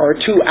 hour or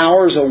 2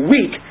 hours a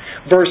week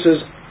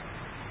versus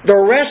the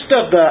rest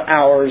of the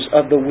hours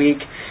of the week,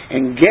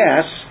 and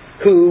guess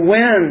who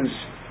wins?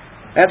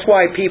 That's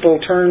why people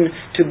turn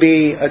to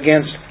be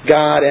against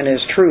God and His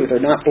truth.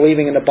 They're not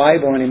believing in the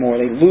Bible anymore.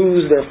 They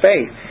lose their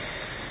faith.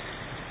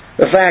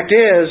 The fact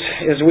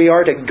is we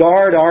are to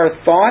guard our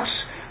thoughts.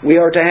 We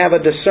are to have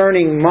a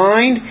discerning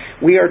mind.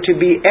 We are to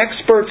be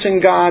experts in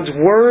God's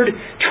Word.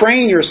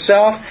 Train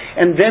yourself.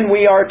 And then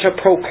we are to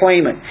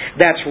proclaim it.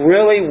 That's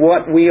really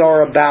what we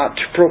are about.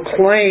 To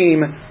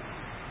proclaim,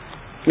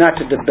 not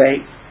to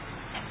debate.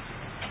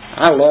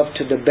 I love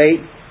to debate.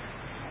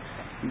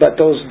 But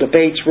those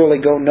debates really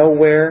go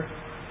nowhere.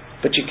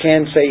 But you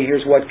can say,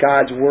 here's what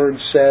God's Word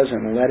says,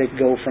 and let it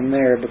go from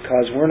there,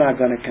 because we're not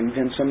going to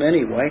convince them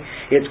anyway.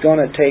 It's going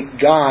to take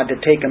God to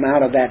take them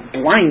out of that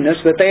blindness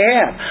that they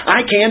have.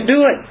 I can't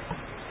do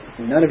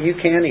it. None of you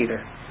can either.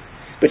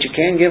 But you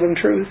can give them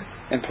truth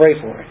and pray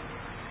for it.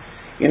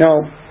 You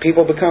know,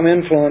 people become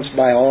influenced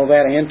by all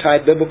that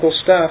anti-biblical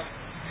stuff.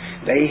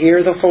 They hear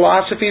the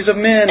philosophies of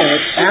men, and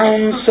it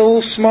sounds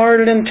so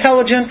smart and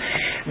intelligent.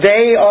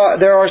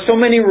 There are so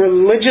many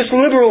religious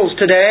liberals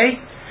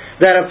today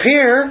that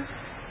appear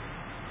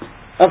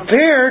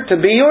to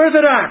be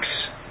orthodox.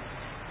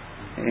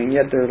 And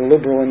yet they're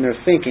liberal in their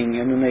thinking,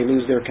 and then they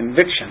lose their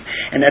conviction.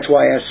 And that's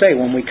why I say,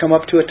 when we come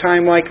up to a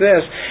time like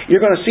this,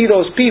 you're going to see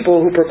those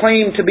people who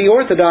proclaim to be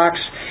orthodox,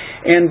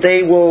 and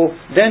they will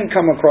then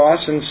come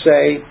across and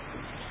say,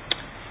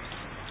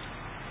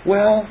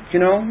 well, you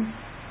know,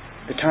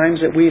 the times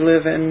that we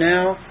live in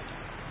now,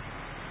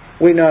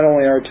 we not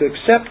only are to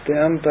accept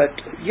them, but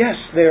yes,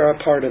 they are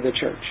a part of the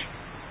church.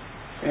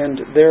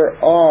 And there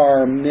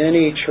are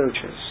many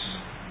churches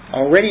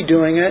already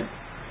doing it.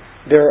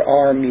 There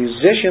are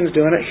musicians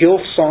doing it.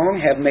 Hillsong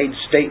have made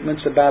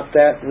statements about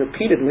that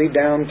repeatedly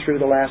down through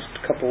the last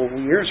couple of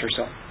years or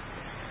so.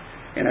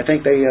 And I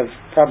think they have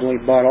probably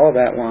bought all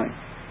that line.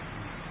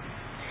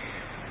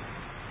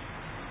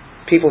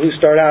 People who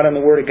start out on the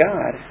Word of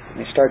God, and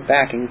they start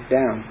backing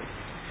down.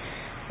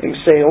 You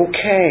can say,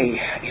 okay,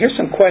 here's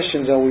some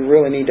questions though we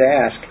really need to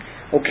ask.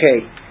 Okay,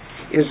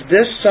 is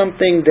this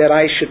something that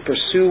I should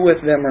pursue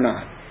with them or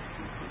not?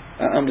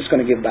 I'm just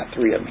going to give about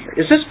 3 of them here.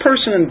 Is this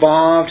person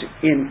involved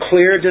in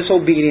clear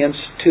disobedience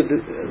to the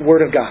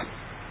Word of God?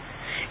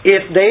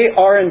 If they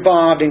are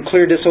involved in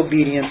clear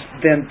disobedience,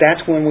 then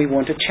that's when we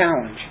want to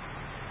challenge.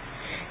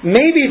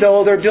 Maybe,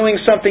 though, they're doing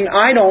something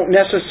I don't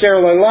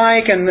necessarily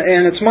like, and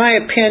it's my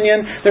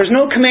opinion. There's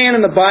no command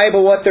in the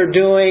Bible what they're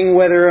doing,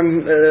 whether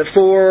I'm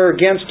for or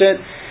against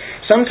it.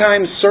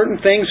 Sometimes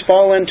certain things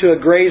fall into a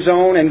gray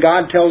zone, and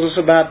God tells us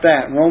about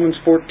that. Romans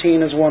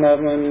 14 is one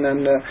of them,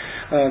 and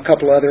a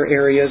couple other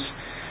areas.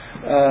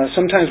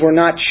 Sometimes we're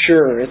not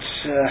sure. It's,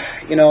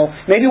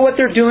 maybe what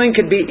they're doing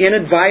could be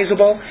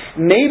inadvisable.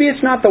 Maybe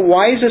it's not the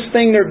wisest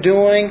thing they're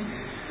doing,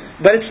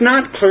 but it's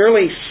not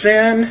clearly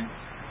sin.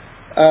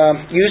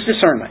 Use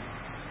discernment.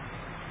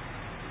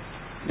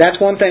 That's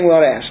one thing we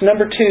ought to ask.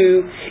 Number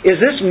 2, is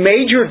this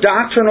major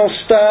doctrinal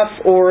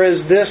stuff, or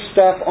is this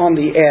stuff on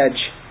the edge?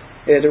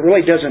 It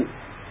really doesn't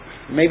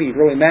maybe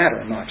really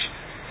matter much.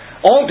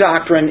 All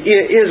doctrine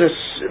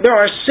there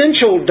are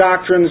essential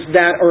doctrines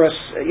that are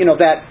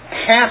that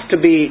have to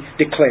be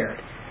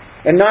declared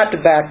and not to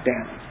back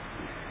down.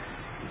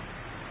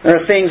 There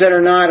are things that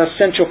are not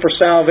essential for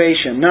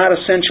salvation, not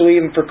essential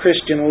even for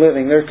Christian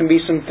living. There can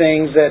be some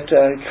things that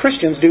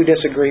Christians do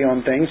disagree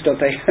on things, don't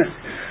they?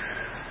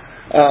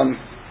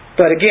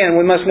 But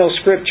again, we must know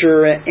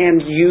Scripture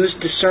and use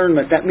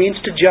discernment. That means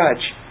to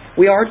judge.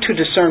 We are to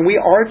discern. We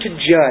are to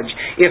judge.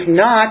 If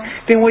not,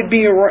 then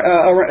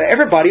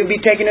everybody would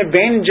be taking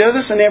advantage of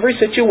us in every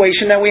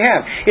situation that we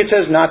have. It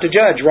says not to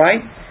judge,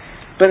 right?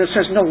 But it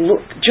says, no,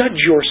 look, judge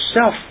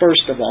yourself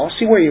first of all.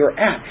 See where you're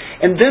at.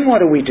 And then what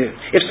do we do?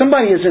 If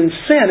somebody is in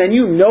sin and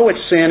you know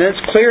it's sin and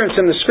it's clear, it's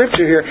in the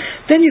Scripture here,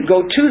 then you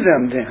go to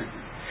them then.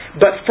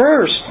 But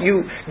first,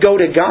 you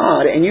go to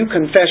God and you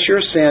confess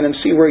your sin and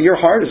see where your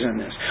heart is in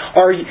this.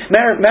 Or,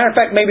 matter of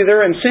fact, maybe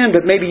they're in sin,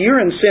 but maybe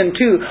you're in sin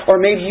too. Or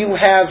maybe you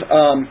have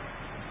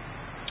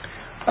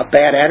a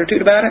bad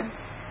attitude about it.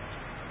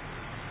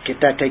 Get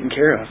that taken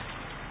care of.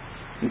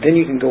 And then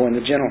you can go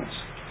into gentleness.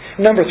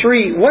 Number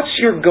 3, what's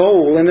your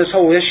goal in this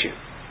whole issue?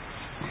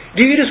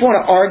 Do you just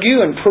want to argue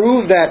and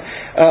prove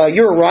that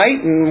you're right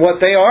and what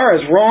they are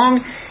is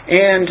wrong,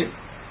 and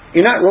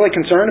you're not really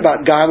concerned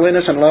about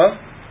godliness and love?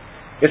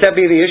 If that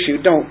be the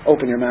issue, don't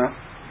open your mouth,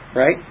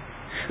 right?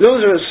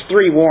 Those are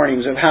 3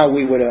 warnings of how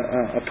we would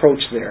approach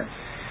there.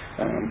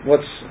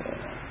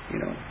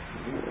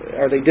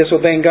 Are they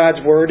disobeying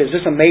God's Word? Is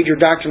this a major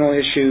doctrinal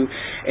issue?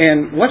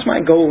 And what's my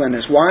goal in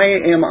this? Why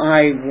am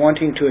I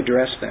wanting to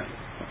address them?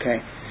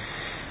 Okay.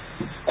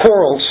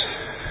 Quarrels.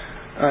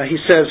 He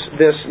says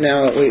this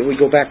now. We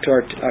go back to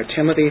our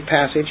Timothy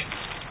passage.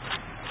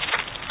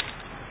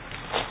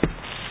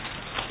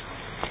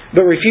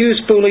 But refuse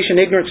foolish and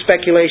ignorant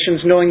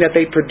speculations, knowing that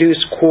they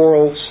produce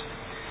quarrels.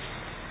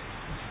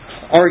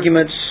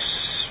 Arguments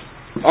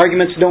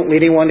don't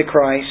lead anyone to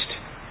Christ.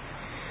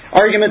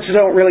 Arguments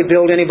don't really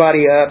build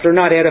anybody up. They're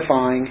not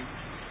edifying.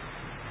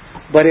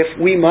 But if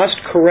we must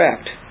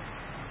correct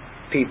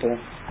people,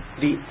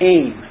 the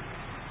aim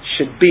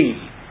should be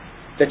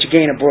that you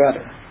gain a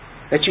brother,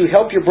 that you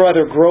help your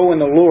brother grow in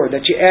the Lord,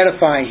 that you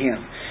edify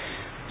him.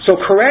 So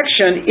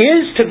correction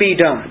is to be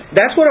done.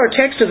 That's what our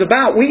text is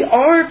about. We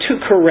are to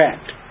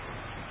correct.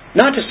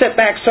 Not to sit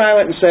back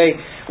silent and say,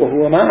 well,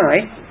 who am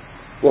I?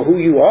 Well, who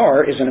you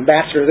are is an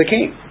ambassador of the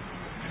King.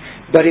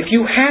 But if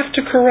you have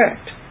to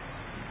correct,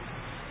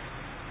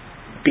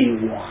 be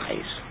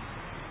wise.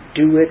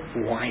 Do it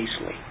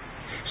wisely.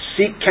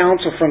 Seek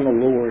counsel from the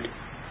Lord.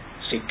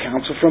 Seek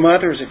counsel from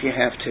others if you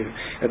have to.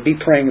 Be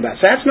praying about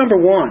it. So that's number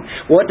one.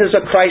 What does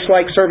a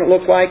Christ-like servant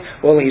look like?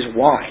 Well, he's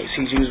wise.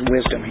 He's using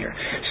wisdom here.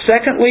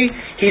 Secondly,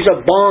 he's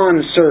a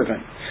bond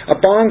servant. A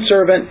bond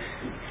servant,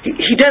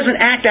 he doesn't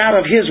act out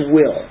of his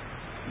will.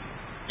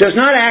 Does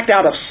not act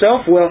out of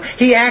self-will.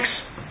 He acts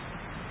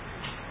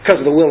because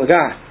of the will of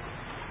God.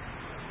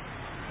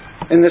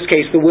 In this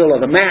case, the will of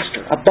the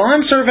master. A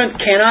bondservant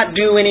cannot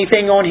do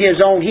anything on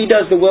his own. He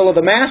does the will of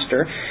the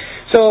master.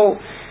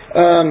 So,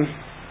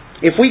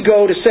 if we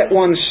go to set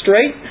one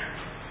straight,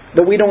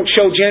 but we don't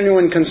show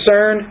genuine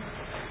concern,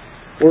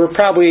 we're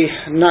probably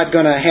not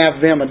going to have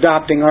them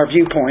adopting our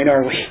viewpoint,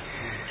 are we?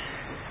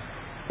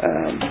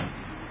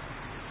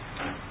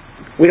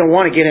 We don't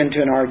want to get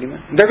into an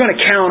argument. They're going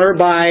to counter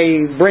by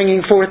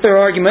bringing forth their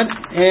argument,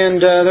 and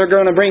they're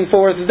going to bring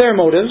forth their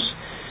motives.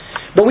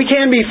 But we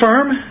can be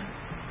firm.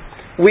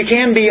 We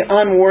can be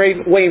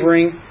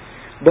unwavering,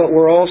 but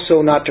we're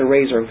also not to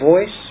raise our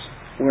voice.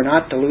 We're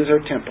not to lose our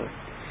temper.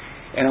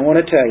 And I want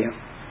to tell you,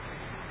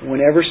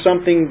 whenever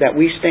something that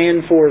we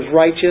stand for is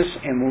righteous,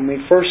 and when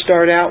we first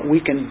start out, we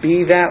can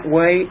be that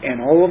way,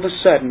 and all of a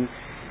sudden,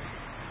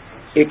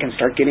 it can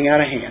start getting out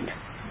of hand.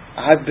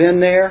 I've been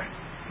there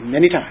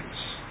many times.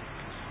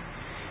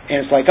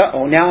 And it's like,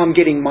 now I'm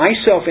getting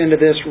myself into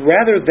this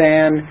rather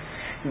than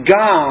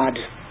God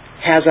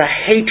has a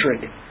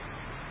hatred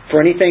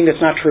for anything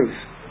that's not truth.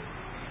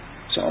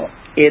 So,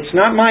 it's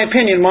not my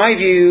opinion, my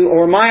view,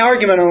 or my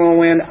argument on a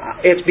win.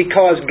 It's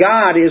because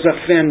God is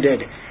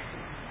offended.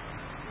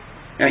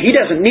 Now, He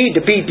doesn't need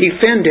to be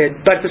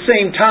defended, but at the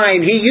same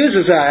time, He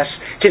uses us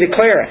to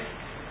declare it.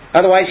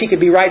 Otherwise, He could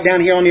be right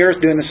down here on the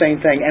earth doing the same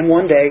thing. And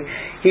one day,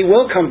 He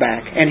will come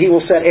back, and He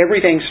will set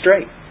everything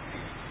straight.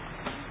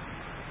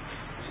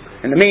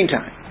 In the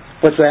meantime,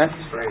 what's that?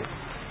 Straight.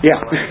 Yeah.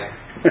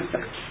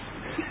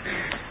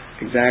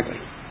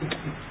 Exactly.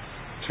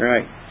 That's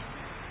right.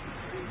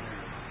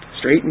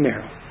 Straight and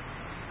narrow.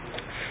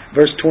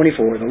 Verse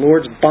 24, the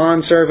Lord's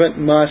bondservant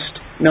must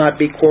not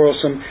be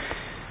quarrelsome.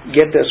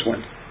 Get this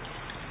one.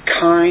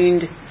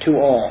 Kind to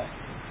all.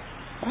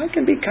 I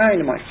can be kind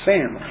to my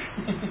family.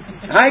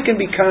 I can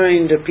be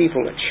kind to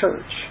people at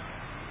church.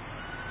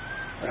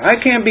 I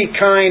can't be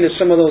kind to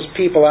some of those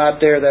people out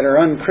there that are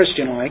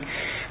unchristian-like,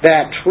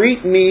 that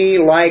treat me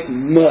like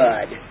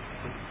mud.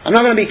 I'm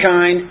not going to be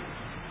kind.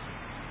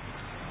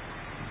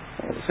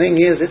 Well, the thing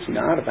is, it's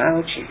not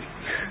about you.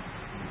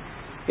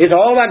 It's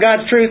all about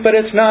God's truth, but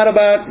it's not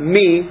about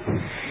me.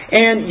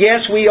 And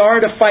yes, we are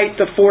to fight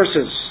the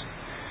forces.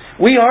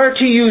 We are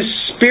to use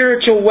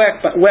spiritual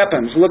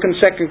weapons. Look in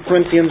 2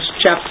 Corinthians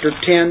chapter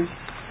 10.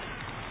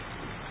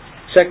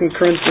 2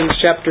 Corinthians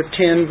chapter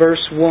 10,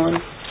 verse 1.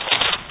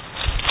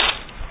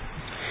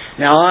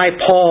 Now I,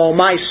 Paul,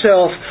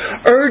 myself,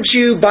 urge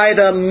you by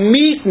the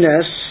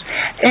meekness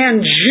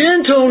and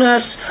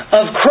gentleness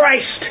of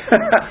Christ.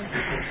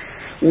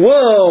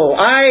 Whoa,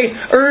 I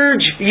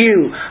urge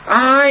you,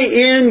 I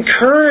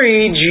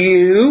encourage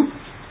you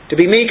to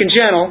be meek and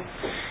gentle.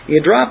 You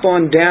drop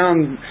on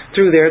down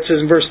through there, it says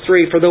in verse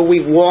 3, for though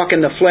we walk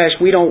in the flesh,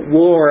 we don't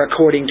war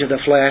according to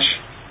the flesh.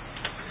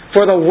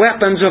 For the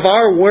weapons of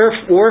our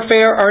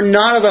warfare are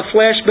not of the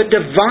flesh, but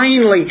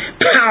divinely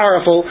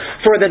powerful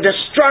for the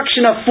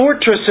destruction of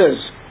fortresses.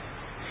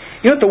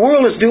 You know what the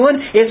world is doing?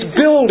 It's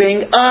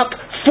building up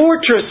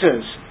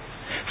fortresses.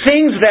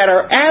 Things that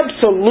are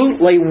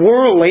absolutely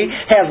worldly,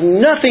 have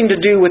nothing to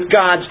do with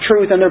God's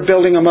truth, and they're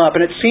building them up.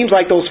 And it seems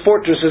like those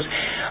fortresses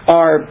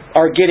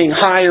are getting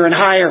higher and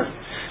higher.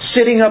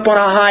 Sitting up on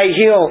a high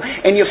hill,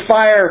 and you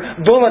fire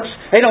bullets,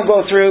 they don't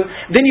go through.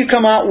 Then you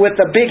come out with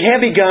the big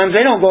heavy guns,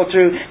 they don't go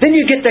through. Then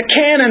you get the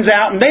cannons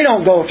out, and they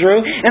don't go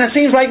through. And it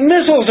seems like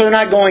missiles are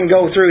not going to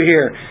go through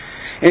here.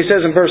 And he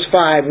says in verse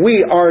 5,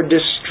 we are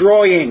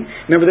destroying,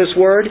 remember this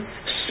word?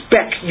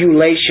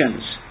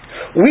 Speculations.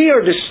 We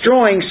are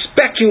destroying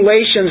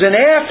speculations and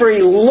every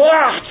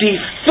lofty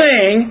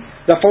thing,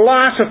 the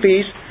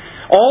philosophies,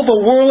 all the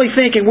worldly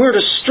thinking, we're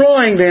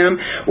destroying them,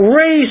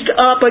 raised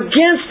up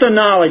against the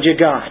knowledge of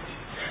God.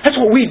 That's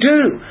what we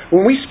do.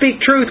 When we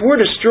speak truth,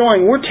 we're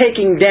destroying. We're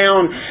taking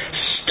down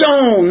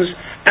stones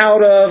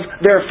out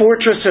of their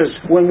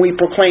fortresses when we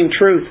proclaim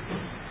truth.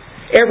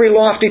 Every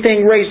lofty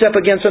thing raised up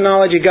against the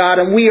knowledge of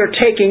God, and we are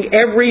taking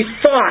every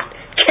thought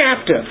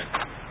captive.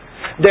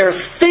 Their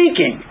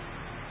thinking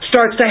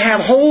starts to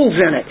have holes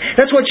in it.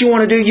 That's what you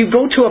want to do. You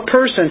go to a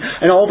person,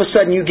 and all of a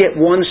sudden you get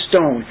one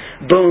stone.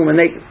 Boom, and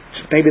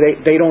maybe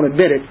they don't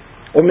admit it,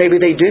 or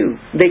maybe they do.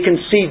 They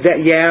concede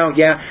that, yeah.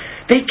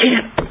 They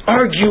can't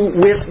argue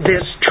with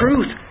this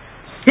truth.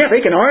 Yeah,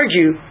 they can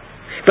argue,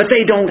 but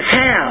they don't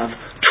have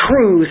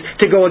truth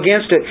to go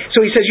against it.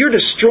 So he says, you're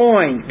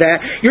destroying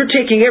that. You're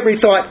taking every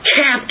thought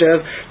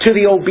captive to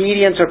the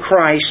obedience of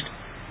Christ.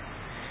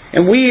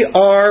 And we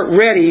are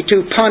ready to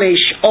punish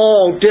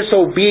all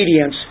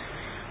disobedience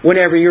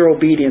whenever your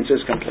obedience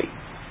is complete.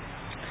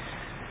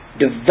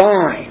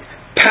 Divine,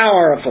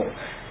 powerful,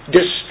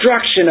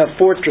 destruction of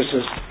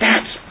fortresses.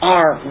 That's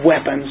our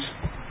weapons.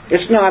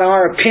 It's not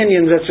our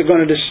opinions that's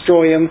going to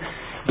destroy them,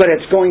 but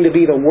it's going to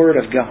be the Word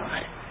of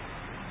God.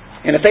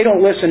 And if they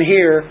don't listen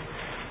here,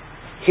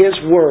 His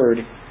Word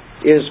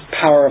is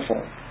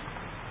powerful.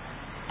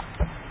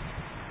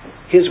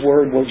 His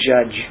Word will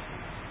judge.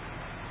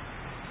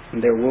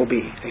 And there will be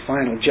a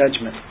final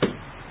judgment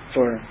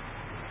for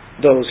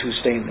those who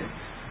stay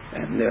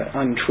in the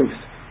untruth.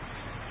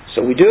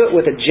 So we do it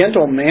with a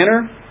gentle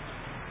manner.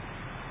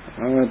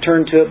 I'm going to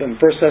turn to it in 1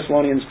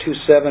 Thessalonians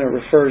 2:7. It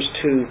refers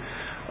to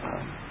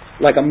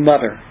like a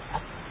mother,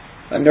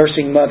 a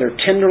nursing mother,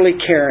 tenderly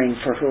caring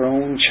for her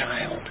own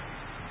child.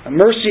 A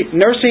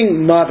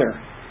nursing mother.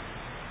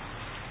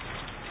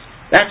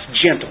 That's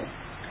gentle.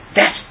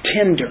 That's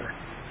tender.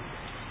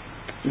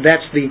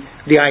 That's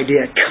the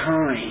idea.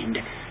 Kind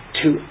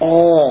to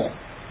all.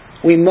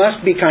 We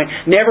must be kind.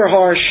 Never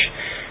harsh.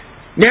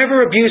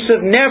 Never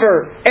abusive.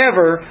 Never,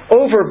 ever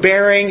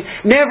overbearing.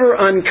 Never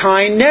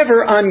unkind.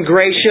 Never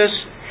ungracious.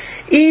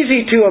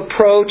 Easy to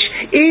approach.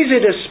 Easy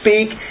to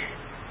speak.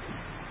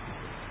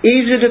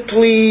 Easy to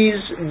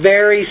please.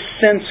 Very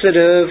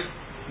sensitive.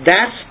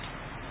 That's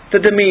the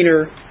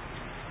demeanor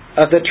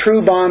of the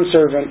true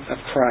bondservant of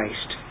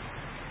Christ.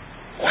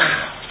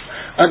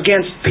 Wow.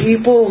 Against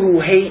people who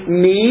hate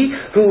me,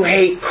 who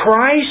hate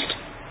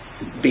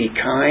Christ, be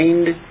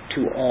kind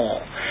to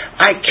all.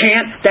 I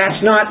can't,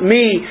 that's not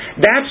me.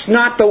 That's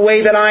not the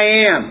way that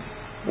I am.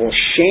 Well,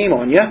 shame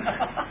on you.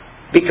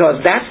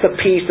 Because that's the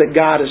piece that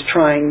God is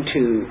trying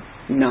to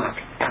knock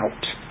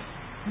out.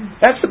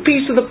 That's the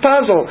piece of the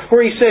puzzle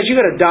where He says you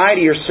got to die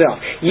to yourself.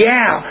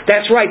 Yeah,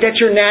 that's right.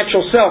 That's your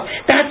natural self.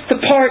 That's the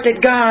part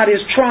that God is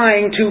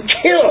trying to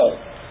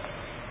kill.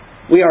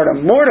 We are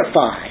to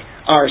mortify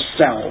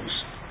ourselves.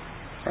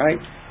 Right?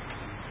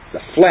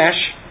 The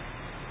flesh.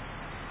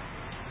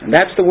 And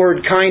that's the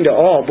word kind to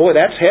all. Boy,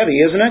 that's heavy,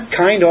 isn't it?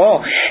 Kind to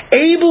all.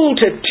 Able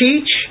to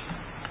teach.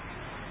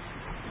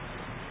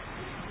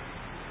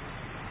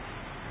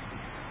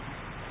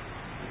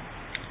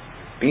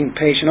 Being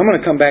patient. I'm going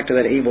to come back to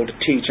that able to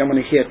teach. I'm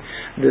going to hit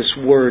this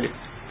word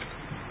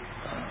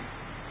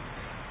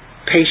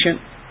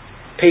patient.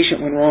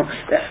 Patient when wrong.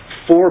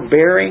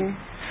 Forbearing.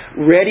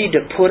 Ready to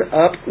put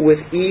up with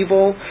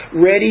evil.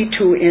 Ready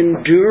to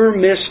endure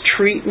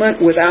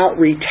mistreatment without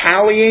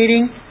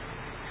retaliating.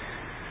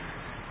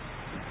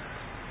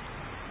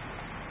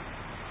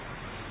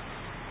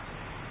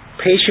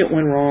 Patient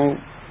when wrong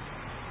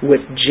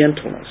with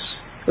gentleness.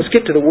 Let's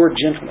get to the word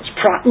gentleness.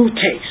 Prautes.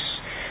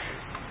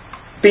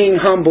 Being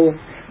humble,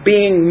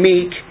 being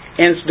meek,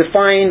 and it's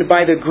defined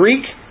by the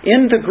Greek.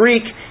 In the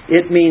Greek,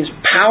 it means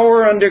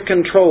power under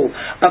control.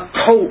 A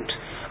colt,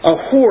 a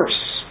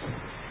horse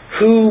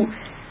who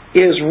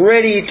is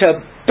ready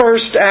to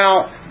burst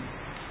out,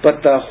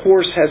 but the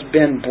horse has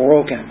been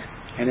broken.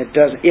 And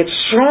it's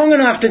strong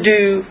enough to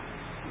do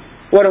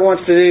what it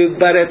wants to do,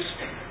 but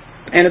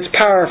it's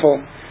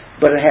powerful,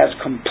 but it has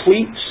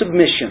complete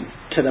submission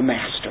to the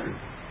master.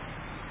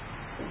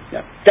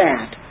 Now,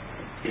 that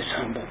is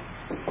humble.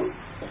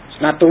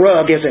 Not the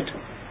rug, is it?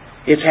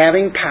 It's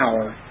having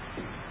power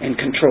and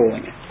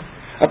controlling it.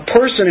 A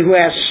person who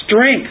has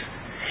strength.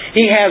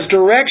 He has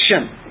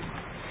direction.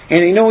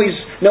 And he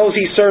knows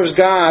he serves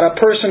God. A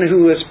person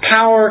who has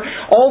power.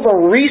 All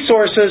the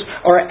resources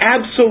are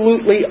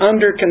absolutely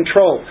under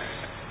control.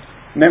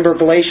 Remember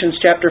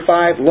Galatians chapter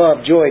 5?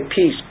 Love, joy,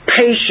 peace,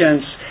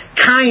 patience,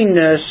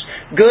 kindness,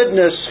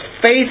 goodness,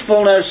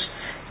 faithfulness,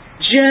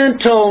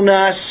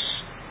 gentleness,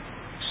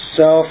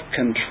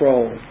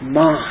 self-control.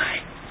 My.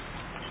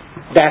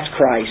 That's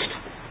Christ.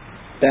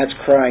 That's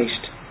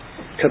Christ.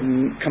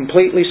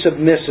 Completely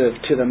submissive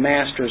to the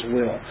Master's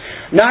will.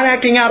 Not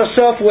acting out of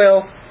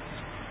self-will.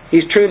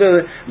 He's true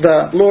to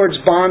the Lord's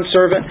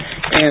bondservant.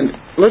 And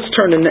let's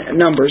turn to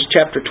Numbers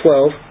chapter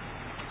 12.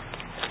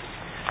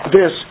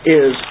 This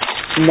is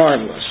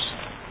marvelous.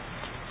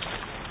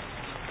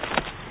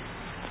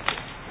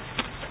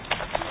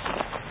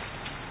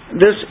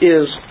 This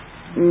is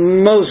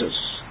Moses.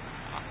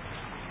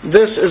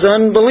 This is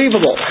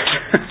unbelievable.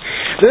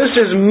 This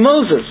is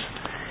Moses.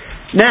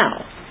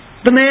 Now,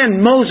 the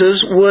man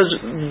Moses was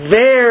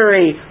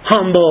very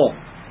humble.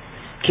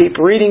 Keep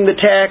reading the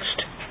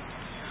text.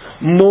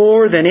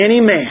 More than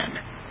any man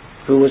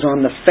who was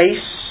on the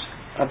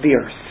face of the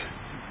earth.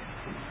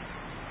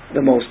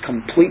 The most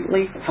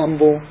completely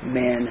humble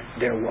man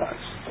there was.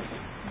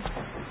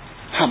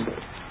 Humble.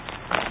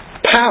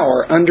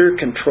 Power under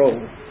control.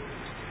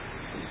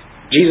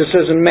 Jesus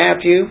says in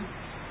Matthew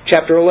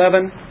chapter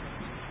 11,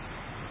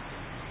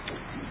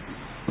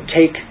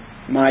 take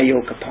my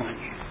yoke upon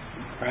you.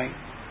 Right?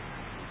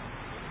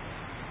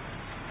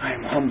 I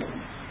am humble.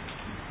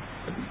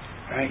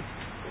 Right?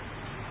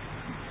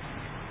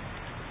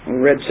 We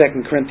read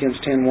 2 Corinthians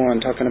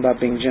 10:1 talking about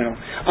being gentle.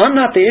 I'm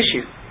not the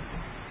issue.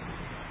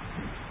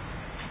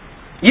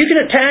 You can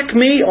attack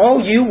me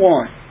all you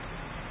want.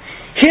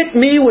 Hit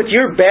me with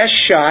your best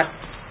shot.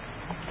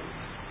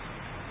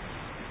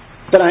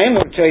 But I am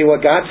going to tell you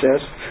what God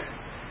says.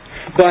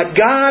 But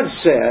God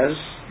says,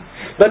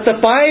 but the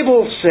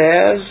Bible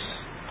says,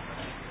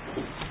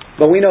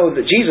 but we know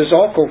that Jesus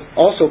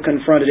also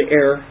confronted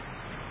error.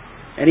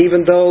 And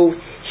even though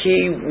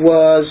He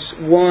was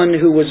one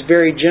who was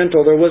very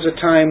gentle, there was a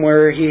time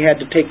where He had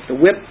to take the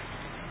whip.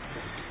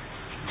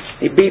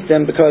 He beat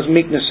them because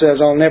meekness says,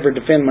 I'll never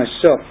defend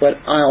myself,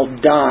 but I'll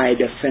die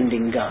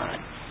defending God.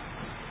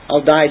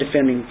 I'll die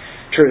defending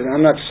truth.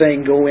 I'm not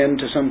saying go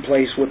into some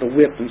place with a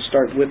whip and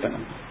start whipping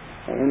them.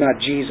 We're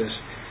not Jesus.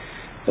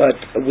 But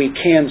we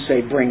can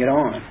say, bring it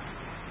on.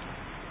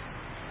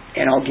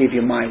 And I'll give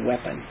you my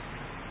weapon.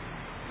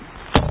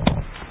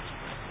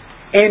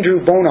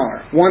 Andrew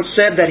Bonar once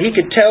said that he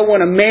could tell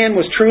when a man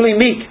was truly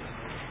meek.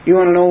 You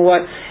want to know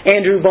what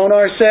Andrew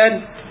Bonar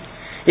said?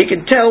 He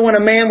could tell when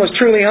a man was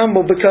truly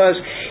humble because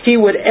he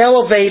would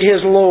elevate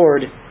his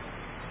Lord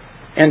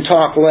and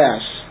talk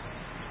less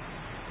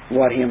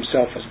what he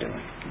himself was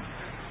doing.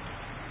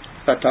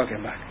 Not talking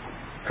about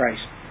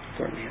Christ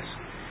for me is.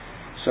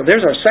 So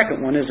there's our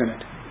second one, isn't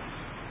it?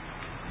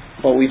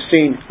 Well, we've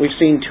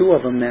seen two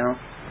of them now.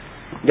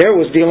 There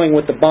was dealing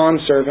with the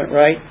bondservant,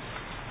 right?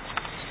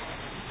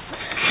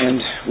 And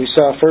we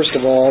saw first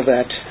of all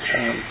that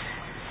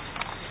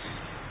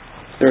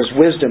there's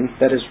wisdom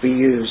that is to be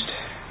used.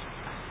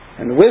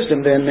 And the wisdom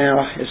then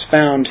now is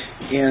found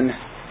in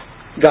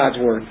God's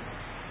Word.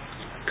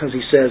 Because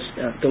He says,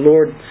 the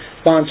Lord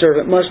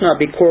bondservant must not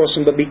be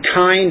quarrelsome, but be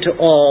kind to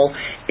all,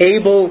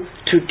 able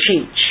to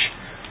teach.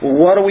 Well,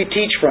 what do we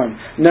teach from?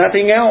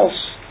 Nothing else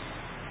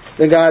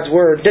than God's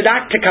Word.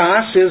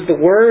 Didaktikos is the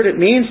word. It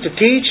means to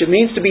teach. It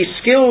means to be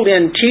skilled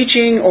in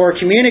teaching or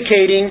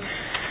communicating.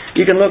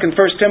 You can look in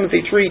 1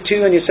 Timothy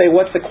 3:2 and you say,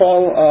 what's the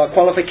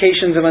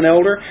qualifications of an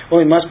elder? Well,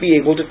 he must be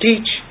able to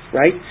teach,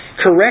 right?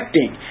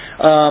 Correcting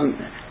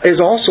is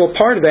also a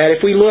part of that.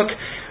 If we look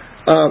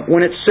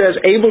when it says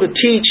able to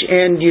teach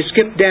and you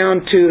skip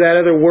down to that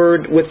other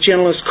word with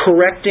gentleness,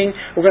 correcting,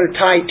 we're going to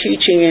tie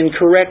teaching and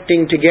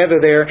correcting together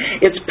there.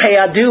 It's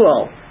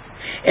paiduo.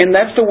 And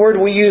that's the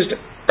word we used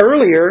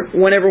earlier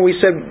whenever we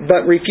said,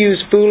 but refuse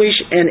foolish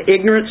and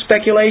ignorant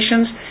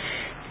speculations.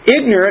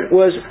 Ignorant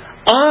was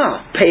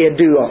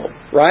paiduo,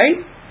 right?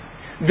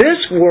 This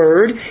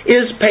word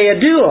is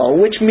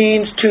paiduo, which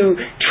means to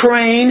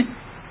train,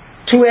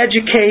 to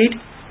educate,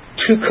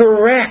 to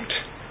correct.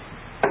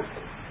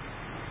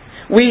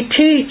 We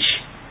teach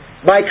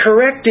by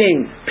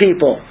correcting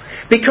people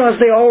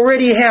because they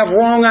already have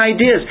wrong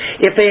ideas.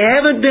 If they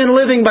haven't been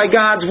living by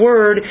God's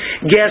Word,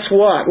 guess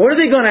what? What are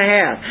they going to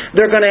have?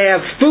 They're going to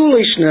have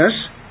foolishness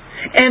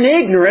and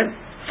ignorant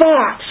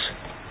thoughts.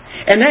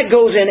 And that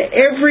goes in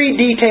every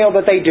detail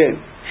that they do.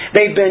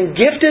 They've been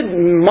gifted,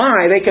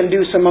 they can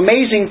do some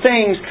amazing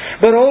things,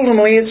 but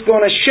ultimately it's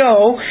going to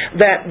show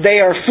that they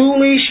are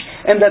foolish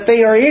and that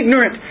they are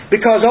ignorant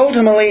because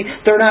ultimately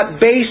they're not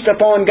based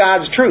upon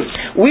God's truth.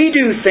 We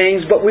do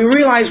things, but we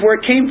realize where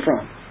it came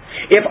from.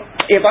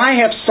 If I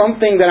have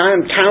something that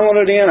I'm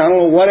talented in, I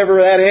don't know,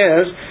 whatever that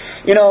is,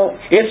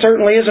 it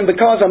certainly isn't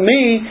because of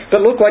me,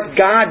 but look what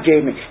God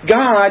gave me.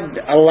 God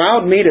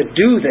allowed me to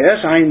do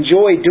this. I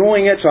enjoy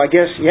doing it, so I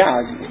guess,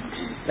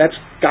 that's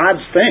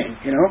God's thing,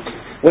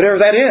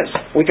 Whatever that is.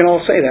 We can all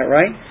say that,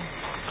 right?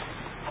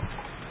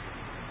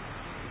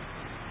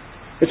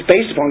 It's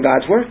based upon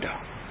God's Word,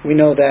 though. We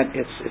know that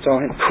it's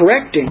all Him.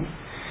 Correcting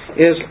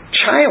is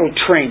child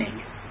training.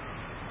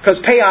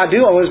 Because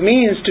paiduo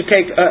means to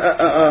take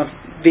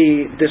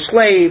the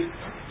slave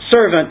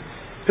servant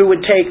who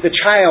would take the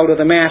child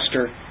of the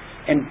master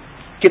and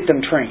get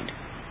them trained.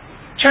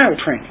 Child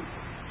training.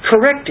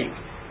 Correcting.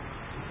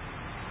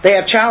 They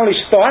have childish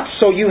thoughts,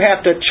 so you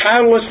have to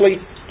childlessly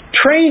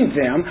train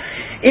them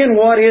in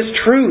what is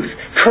truth.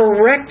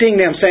 Correcting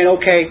them, saying,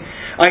 okay,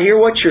 I hear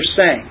what you're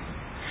saying.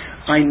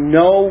 I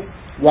know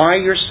why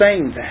you're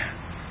saying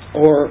that.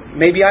 Or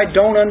maybe I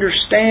don't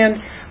understand,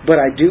 but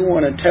I do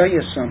want to tell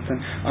you something.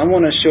 I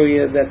want to show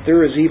you that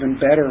there is even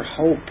better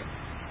hope.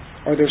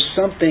 Or there's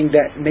something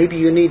that maybe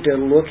you need to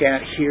look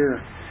at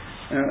here.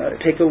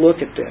 Take a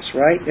look at this,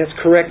 right? That's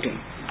correcting.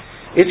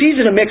 It's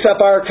easy to mix up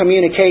our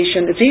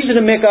communication. It's easy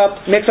to mix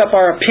up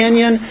our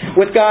opinion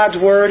with God's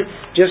Word.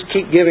 Just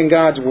keep giving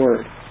God's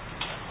Word.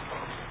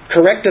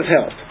 Corrective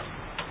help.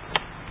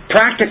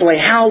 Practically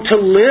how to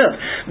live.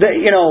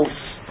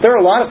 There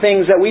are a lot of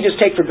things that we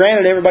just take for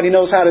granted everybody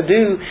knows how to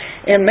do,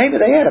 and maybe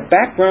they had a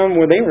background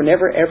where they were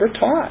never ever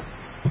taught.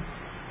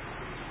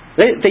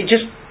 They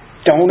just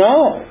don't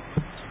know.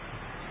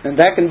 And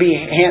that can be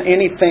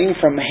anything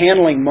from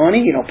handling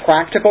money,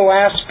 practical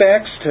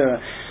aspects, to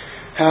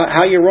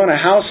how you run a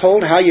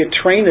household, how you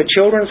train the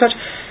children and such.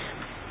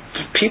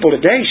 People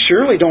today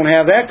surely don't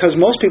have that, because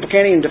most people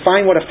can't even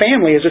define what a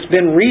family is. It's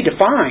been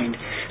redefined.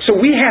 So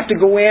we have to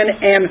go in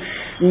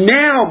and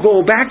now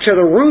go back to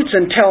the roots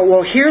and tell,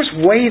 well, here's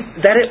the way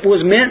that it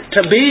was meant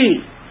to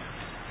be.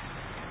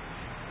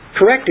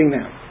 Correcting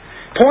them.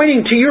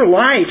 Pointing to your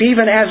life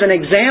even as an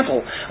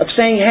example of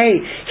saying, hey,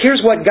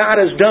 here's what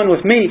God has done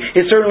with me.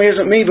 It certainly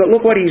isn't me, but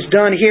look what He's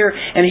done here.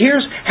 And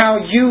here's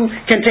how you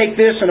can take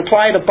this and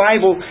apply the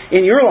Bible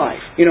in your life,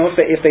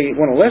 if they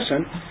want to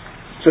listen.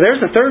 So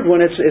there's the third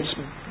one. It's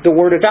the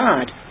Word of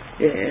God.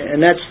 And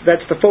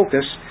that's the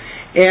focus.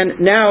 And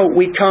now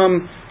we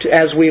come to,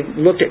 as we've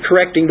looked at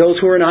correcting those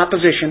who are in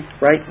opposition,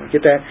 right?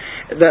 Get that?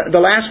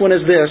 The last one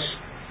is this.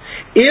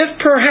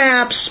 If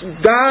perhaps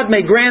God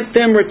may grant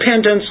them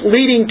repentance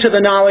leading to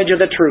the knowledge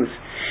of the truth.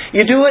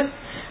 You do it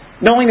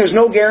knowing there's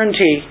no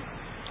guarantee.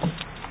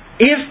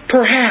 If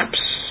perhaps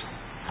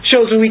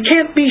shows that we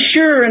can't be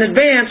sure in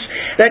advance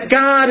that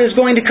God is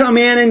going to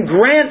come in and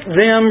grant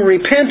them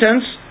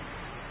repentance.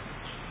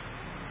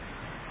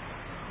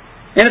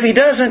 And if He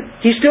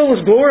doesn't, He still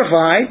is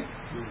glorified,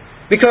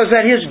 because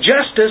that His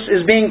justice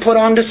is being put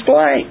on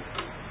display.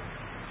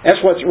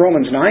 That's what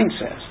Romans 9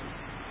 says.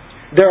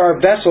 There are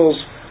vessels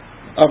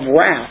of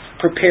wrath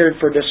prepared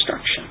for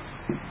destruction.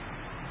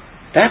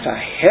 That's a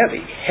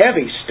heavy,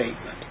 heavy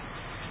statement.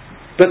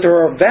 But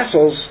there are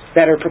vessels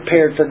that are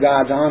prepared for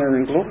God's honor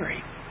and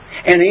glory.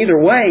 And either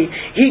way,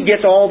 He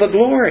gets all the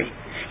glory.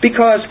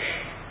 Because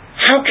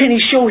how can He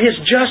show His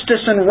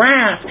justice and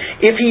wrath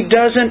if He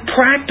doesn't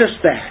practice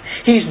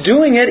that? He's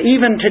doing it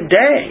even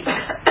today.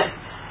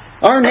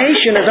 Our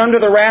nation is under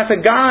the wrath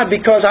of God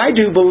because I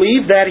do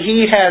believe that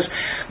He has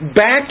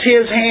backed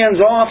His hands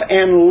off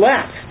and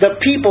let the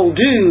people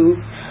do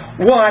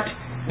what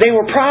they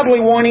were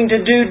probably wanting to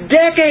do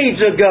decades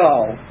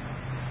ago.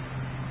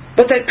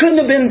 But that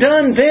couldn't have been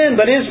done then,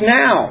 but is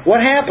now.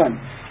 What happened?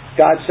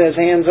 God says,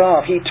 hands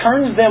off. He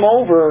turns them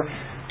over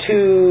to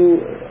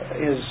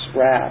His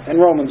wrath. In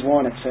Romans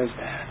 1 it says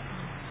that.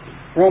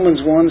 Romans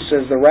 1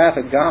 says the wrath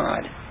of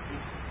God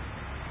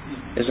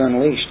is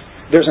unleashed.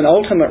 There's an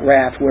ultimate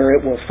wrath where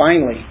it will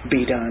finally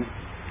be done.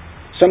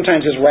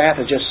 Sometimes His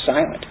wrath is just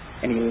silent,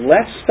 and He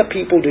lets the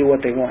people do what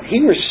they want. He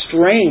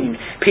restrained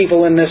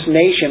people in this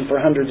nation for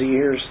hundreds of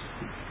years.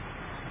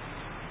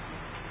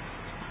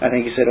 I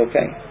think He said,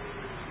 okay,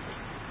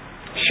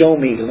 show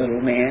me,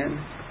 little man,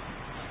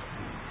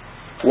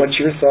 what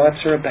your thoughts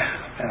are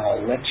about, and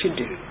I'll let you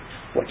do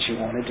what you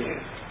want to do.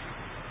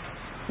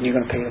 And you're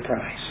going to pay the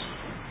price.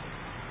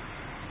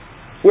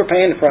 We're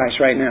paying the price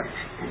right now.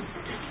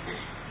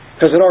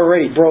 Because it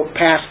already broke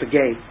past the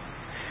gate.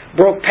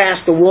 Broke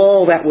past the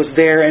wall that was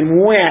there and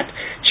went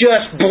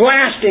just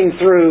blasting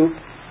through.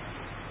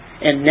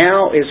 And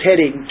now is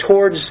heading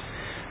towards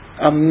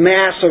a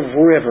massive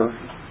river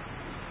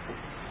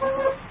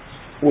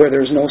where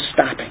there's no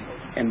stopping.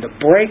 And the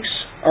brakes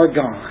are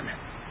gone.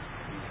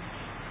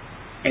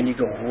 And you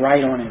go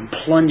right on and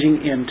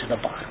plunging into the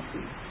bottom.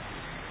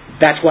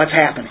 That's what's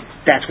happening.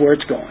 That's where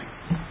it's going.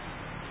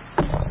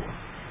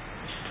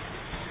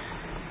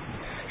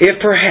 If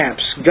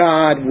perhaps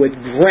God would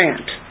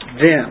grant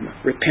them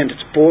repentance.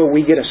 Boy,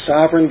 we get a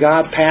sovereign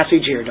God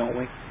passage here, don't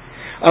we?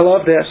 I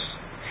love this.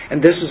 And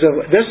this is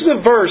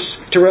a verse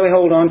to really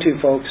hold on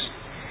to, folks.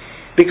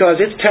 Because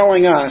it's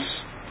telling us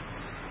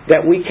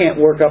that we can't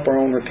work up our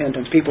own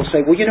repentance. People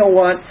say, well, you know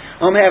what?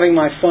 I'm having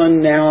my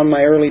fun now in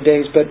my early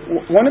days, but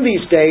one of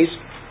these days,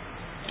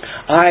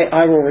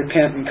 I will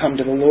repent and come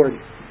to the Lord.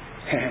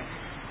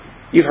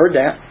 You've heard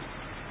that.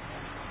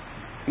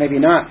 Maybe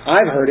not.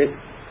 I've heard it.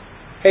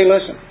 Hey,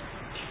 listen.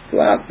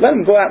 Let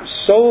them go out and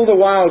sow the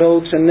wild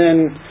oats, and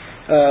then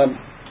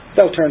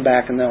they'll turn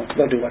back and they'll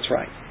do what's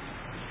right.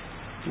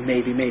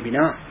 Maybe, maybe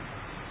not.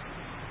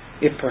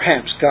 If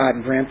perhaps God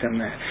grant them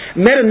that.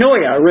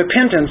 Metanoia,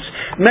 repentance.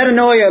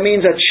 Metanoia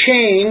means a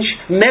change.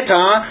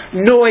 Meta,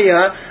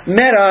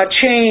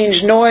 change.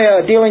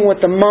 Noia, dealing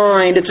with the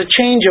mind. It's a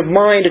change of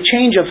mind, a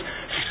change of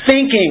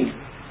thinking.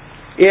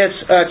 It's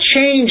a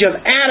change of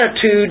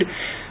attitude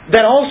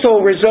that also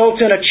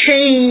results in a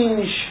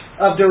change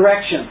of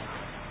direction.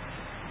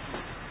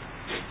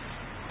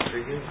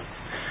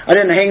 I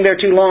didn't hang there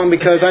too long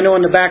because I know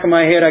in the back of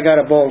my head I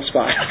got a bald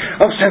spot.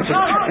 I'm sensitive.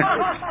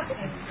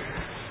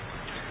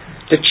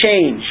 To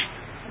change.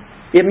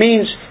 It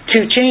means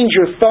to change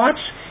your thoughts,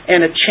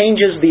 and it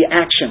changes the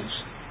actions.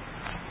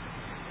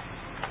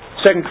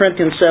 2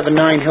 Corinthians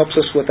 7:9 helps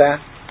us with that.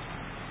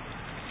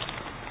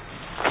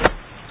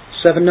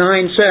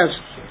 7:9 says,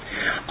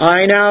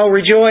 I now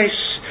rejoice,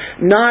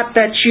 not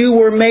that you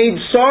were made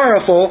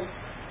sorrowful.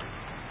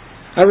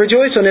 I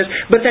rejoice on this,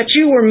 but that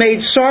you were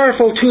made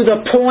sorrowful to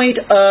the point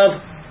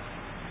of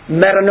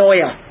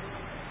metanoia,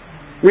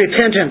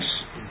 repentance.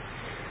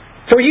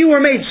 For you were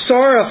made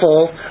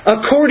sorrowful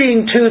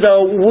according to the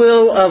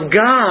will of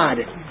God.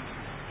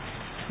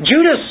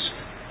 Judas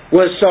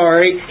was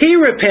sorry. He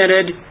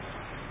repented.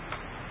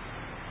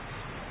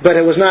 But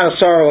it was not a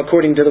sorrow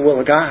according to the will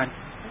of God.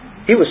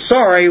 He was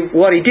sorry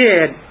what he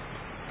did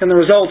and the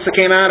results that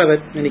came out of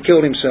it, and he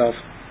killed himself.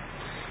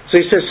 So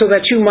he says, so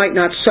that you might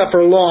not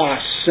suffer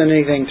loss in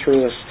anything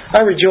through us.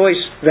 I rejoice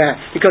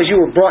that because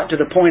you were brought to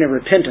the point of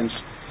repentance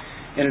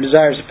and a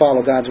desire to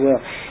follow God's will.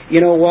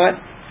 You know what?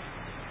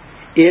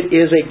 It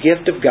is a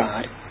gift of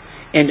God.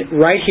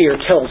 And right here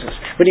tells us.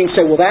 But you can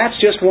say, well, that's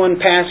just one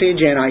passage,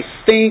 and I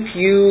think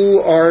you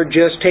are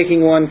just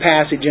taking one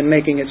passage and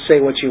making it say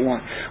what you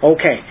want.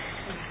 Okay.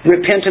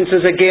 Repentance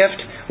is a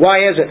gift.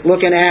 Why is it?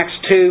 Look in Acts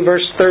 2,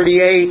 verse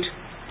 38.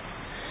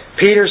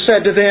 Peter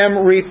said to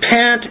them,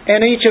 repent,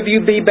 and each of you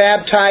be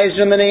baptized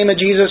in the name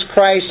of Jesus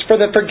Christ for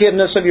the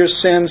forgiveness of your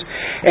sins,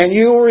 and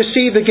you will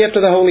receive the gift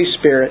of the Holy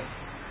Spirit.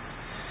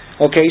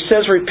 Okay, he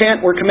says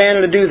repent. We're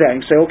commanded to do that.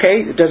 You say,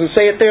 okay, it doesn't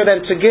say it there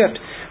that it's a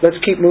gift. Let's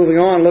keep moving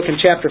on. Look in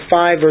chapter 5,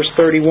 verse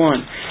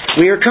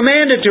 31. We are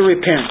commanded to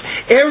repent.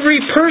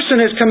 Every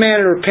person is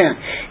commanded to repent.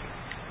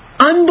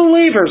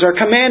 Unbelievers are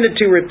commanded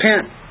to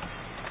repent.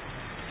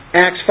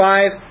 Acts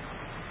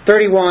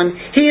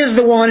 5:31. He is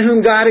the one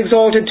whom God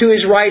exalted to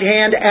His right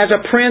hand as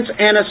a prince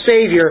and a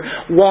savior.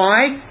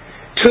 Why?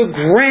 To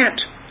grant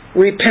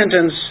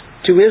repentance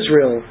to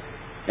Israel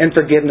and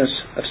forgiveness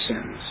of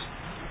sins.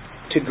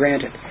 To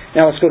grant it.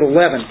 Now let's go to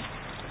 11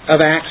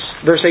 of Acts,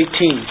 verse 18.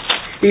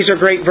 These are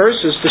great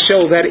verses to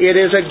show that it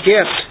is a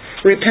gift.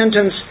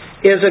 Repentance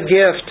is a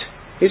gift.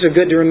 These are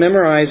good to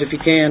memorize if you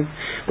can.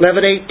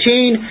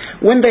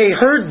 11:18. When they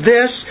heard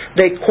this,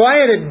 they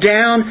quieted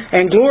down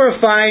and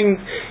glorifying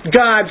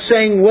God,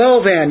 saying,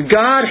 well then,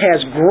 God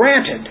has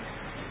granted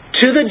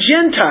to the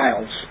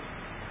Gentiles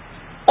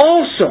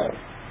also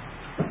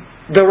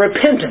the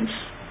repentance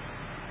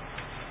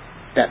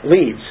that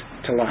leads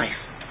to life.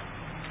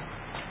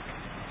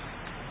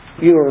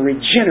 You are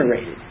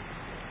regenerated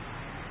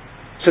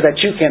so that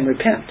you can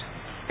repent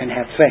and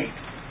have faith.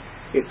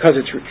 Because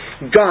it's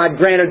God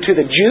granted to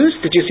the Jews.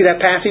 Did you see that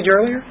passage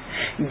earlier?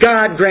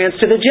 God grants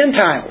to the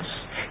Gentiles.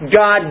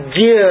 God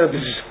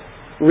gives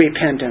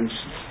repentance.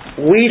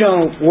 We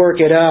don't work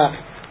it up.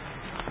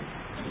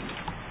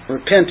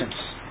 Repentance.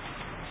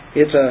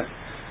 It's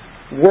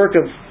a work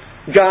of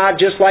God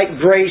just like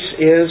grace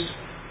is.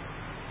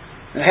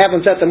 It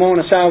happens at the moment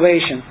of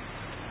salvation.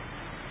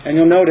 And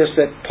you'll notice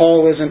that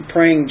Paul isn't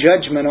praying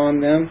judgment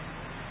on them.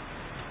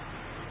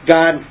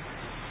 God,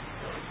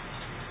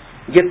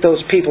 get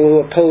those people who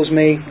oppose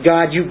me.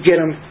 God, you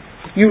get them.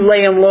 You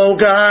lay them low,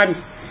 God.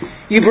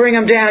 You bring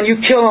them down. You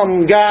kill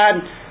them,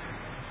 God.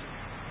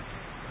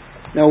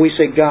 No, we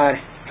say, God,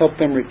 help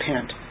them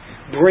repent.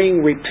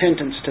 Bring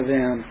repentance to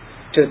them,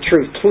 to the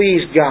truth.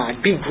 Please,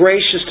 God, be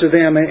gracious to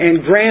them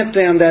and grant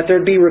them that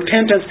there be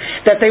repentance,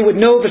 that they would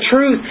know the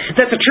truth,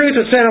 that the truth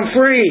would set them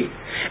free.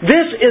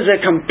 This is a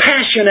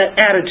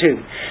compassionate attitude.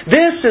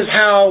 This is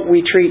how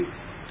we treat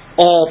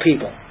all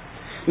people.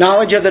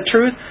 Knowledge of the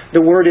truth,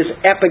 the word is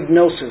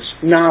epignosis,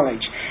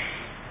 knowledge.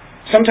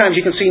 Sometimes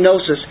you can see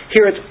gnosis.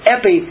 Here it's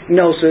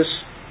epignosis.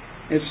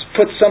 It's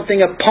put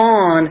something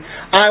upon.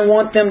 I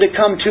want them to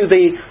come to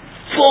the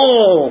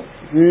full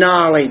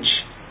knowledge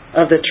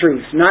of the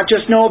truth. Not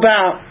just know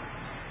about,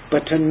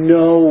 but to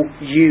know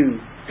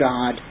you,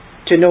 God.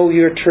 To know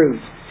your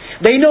truth.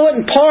 They know it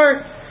in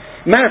part.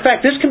 Matter of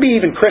fact, this can be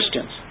even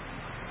Christians.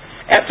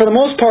 For the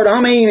most part,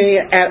 I'm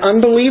aiming at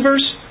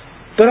unbelievers,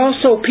 but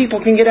also people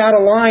can get out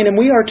of line, and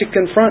we are to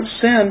confront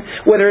sin,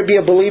 whether it be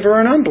a believer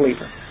or an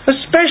unbeliever.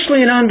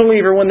 Especially an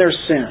unbeliever when there's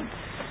sin.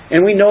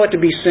 And we know it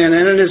to be sin,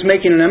 and it is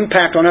making an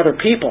impact on other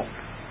people.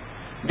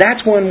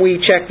 That's when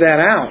we check that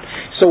out.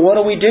 So what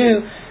do we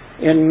do?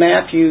 In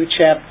Matthew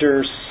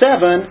chapter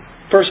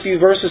 7, first few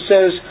verses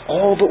says,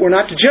 oh, but we're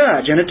not to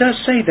judge. And it does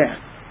say that.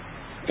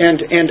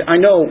 And I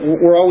know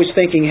we're always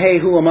thinking, hey,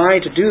 who am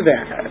I to do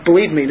that?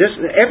 Believe me,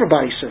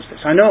 everybody says this.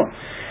 I know.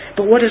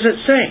 But what does it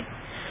say?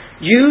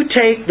 You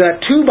take the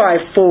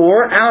 2x4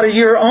 out of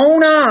your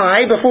own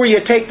eye before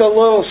you take the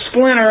little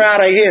splinter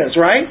out of his,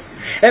 right?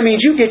 That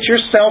means you get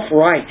yourself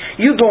right.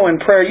 You go in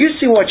prayer. You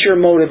see what your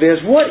motive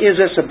is. What is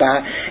this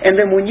about? And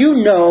then when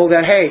you know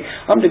that, hey,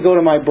 I'm to go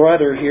to my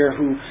brother here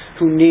who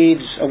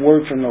needs a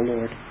word from the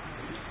Lord.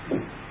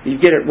 You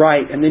get it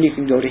right, and then you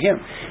can go to him.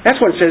 That's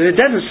what it says. It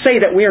doesn't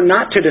say that we are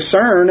not to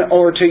discern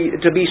or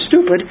to be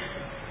stupid,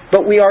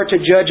 but we are to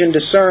judge and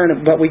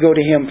discern, but we go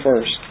to him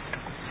first.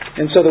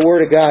 And so the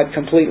Word of God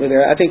completely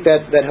there. I think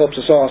that helps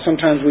us all.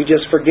 Sometimes we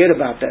just forget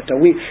about that, though.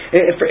 We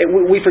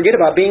forget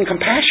about being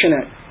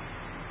compassionate.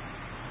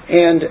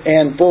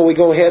 And boy, we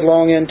go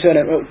headlong into it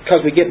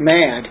because we get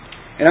mad.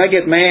 And I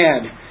get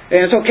mad. And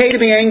it's okay to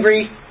be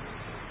angry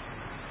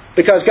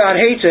because God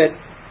hates it.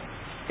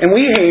 And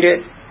we hate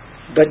it.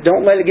 But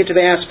don't let it get to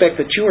the aspect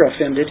that you are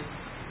offended.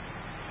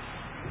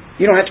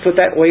 You don't have to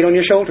put that weight on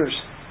your shoulders.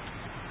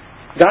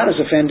 God is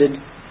offended.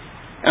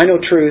 I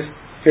know truth.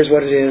 Here's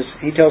what it is.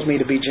 He tells me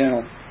to be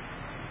gentle.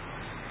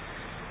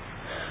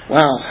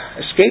 Wow.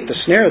 Escape the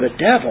snare of the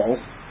devil?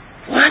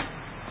 What?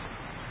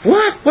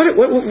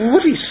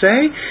 What did he say?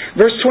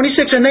 Verse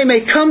 26, and they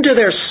may come to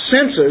their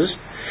senses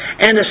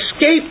and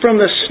escape from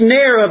the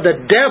snare of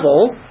the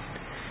devil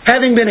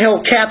Having been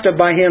held captive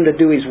by Him to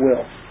do His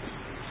will.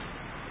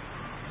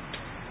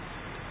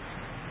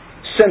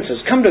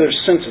 Senses. Come to their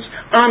senses.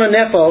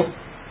 Ananepho,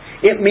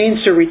 it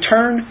means to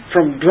return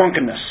from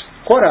drunkenness.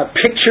 What a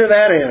picture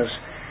that is.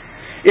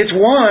 It's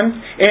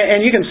one,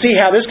 and you can see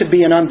how this could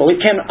be an unbelief.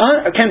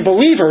 Can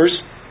believers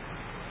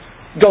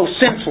go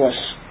senseless?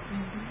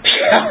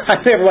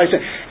 Everybody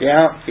says,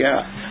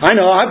 yeah. I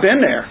know, I've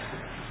been there.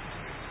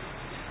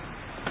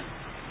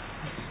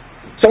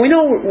 So we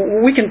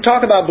know we can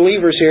talk about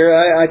believers here.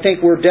 I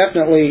think we're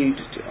definitely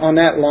on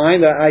that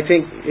line. I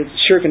think it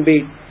sure can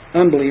be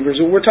unbelievers.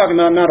 We're talking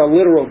about not a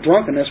literal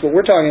drunkenness, but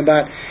we're talking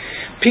about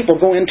people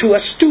go into a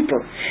stupor.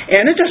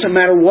 And it doesn't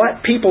matter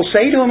what people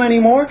say to them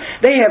anymore.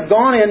 They have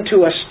gone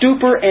into a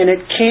stupor and it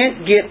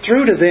can't get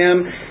through to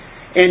them.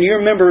 And you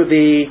remember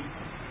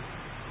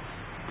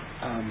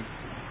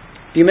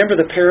do you remember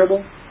the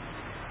parable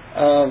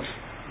of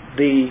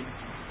the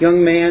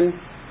young man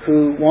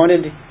who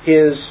wanted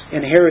his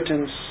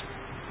inheritance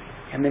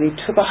and then he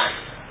took off?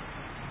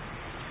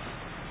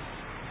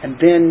 And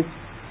then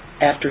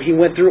after he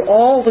went through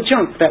all the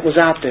junk that was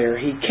out there,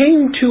 he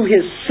came to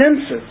his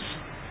senses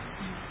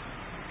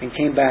and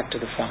came back to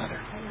the Father.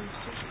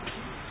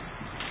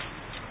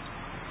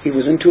 He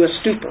was into a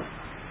stupor.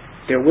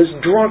 There was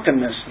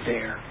drunkenness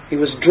there. He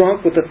was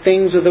drunk with the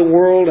things of the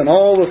world and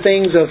all the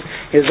things of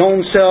his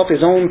own self, his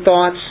own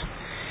thoughts.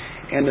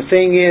 And the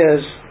thing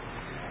is,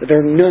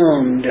 they're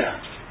numbed.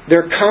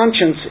 Their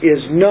conscience is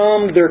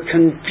numbed. They're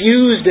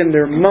confused in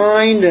their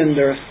mind and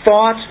their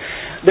thoughts.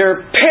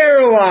 They're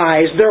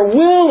paralyzed. Their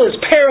will is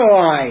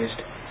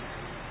paralyzed.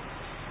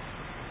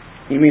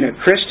 You mean a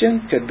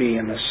Christian could be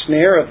in the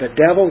snare of the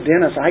devil?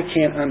 Dennis, I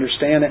can't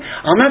understand it.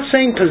 I'm not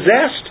saying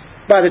possessed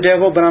by the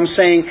devil, but I'm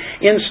saying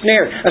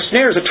ensnared. A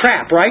snare is a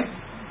trap, right?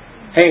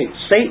 Hey,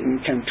 Satan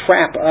can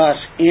trap us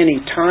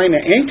anytime.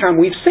 Anytime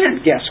we've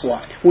sinned, guess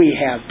what? We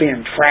have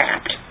been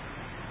trapped.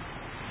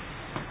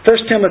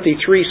 1 Timothy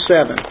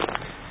 3:7.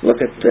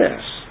 Look at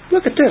this.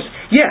 Look at this.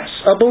 Yes,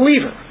 a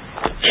believer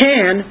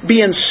can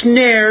be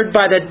ensnared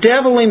by the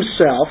devil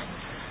himself.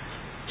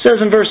 It says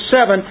in verse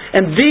 7,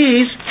 and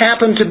these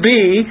happen to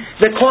be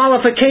the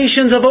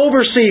qualifications of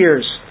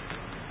overseers.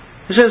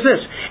 It says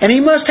this, and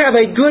he must have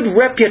a good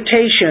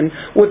reputation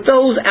with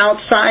those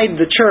outside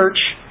the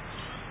church,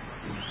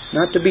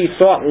 not to be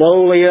thought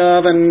lowly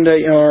of and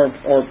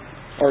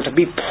or to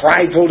be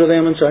prideful to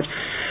them and such,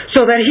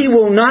 so that he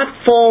will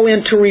not fall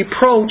into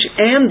reproach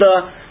and the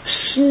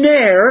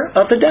snare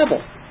of the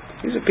devil.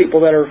 These are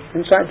people that are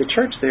inside the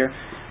church there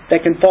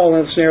that can fall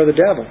in the snare of the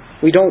devil.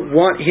 We don't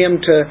want him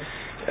to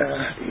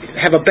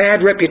have a bad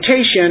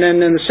reputation,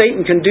 and then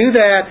Satan can do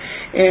that,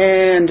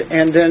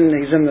 and then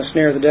he's in the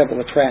snare of the devil,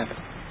 the trap.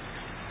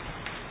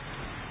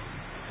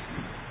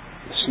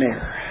 The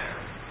snare.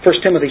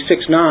 1 Timothy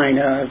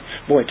 6:9.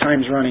 Boy,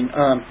 time's running.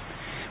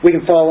 We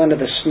can fall into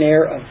the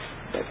snare of,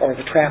 or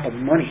the trap of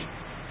money.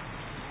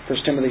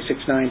 1 Timothy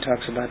 6:9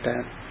 talks about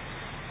that.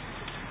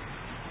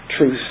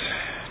 Truth.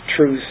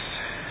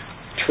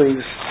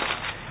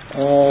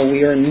 Oh,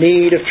 we are in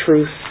need of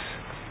truth.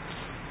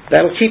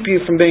 That'll keep you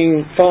from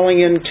falling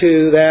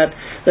into that.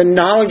 The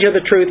knowledge of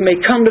the truth may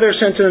come to their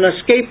senses and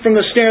escape from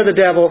the snare of the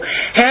devil,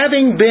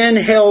 having been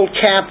held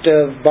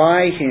captive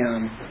by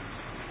him,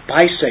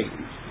 by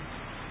Satan,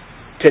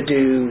 to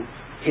do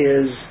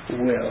his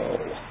will.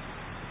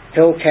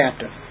 Held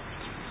captive.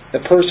 The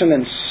person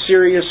in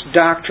serious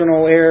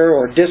doctrinal error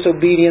or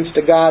disobedience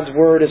to God's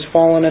Word has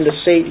fallen into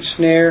Satan's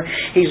snare.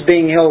 He's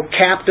being held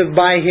captive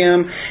by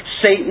him.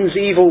 Satan's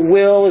evil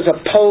will is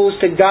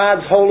opposed to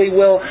God's holy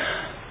will.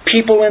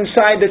 People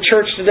inside the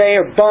church today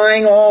are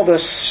buying all the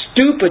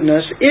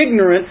stupidness,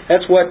 ignorant,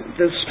 that's what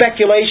the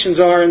speculations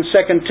are in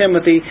 2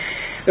 Timothy.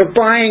 They're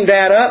buying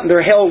that up and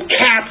they're held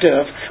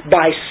captive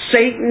by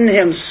Satan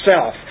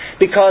himself,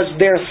 because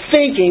their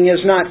thinking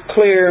is not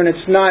clear and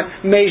it's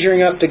not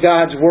measuring up to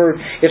God's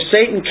Word. If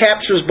Satan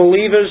captures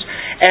believers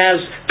as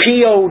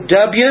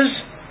POWs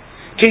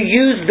to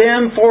use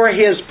them for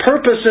his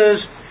purposes,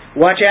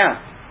 watch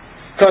out.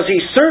 Because he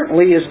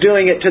certainly is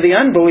doing it to the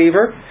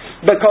unbeliever,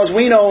 because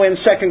we know in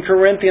 2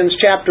 Corinthians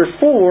chapter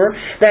 4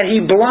 that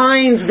he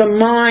blinds the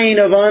mind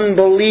of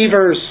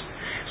unbelievers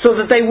so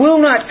that they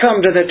will not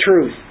come to the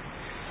truth.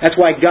 That's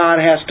why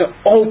God has to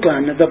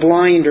open the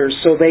blinders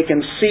so they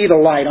can see the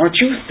light. Aren't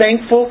you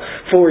thankful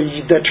for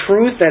the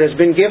truth that has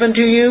been given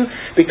to you?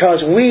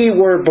 Because we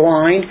were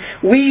blind,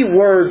 we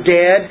were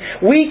dead,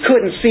 we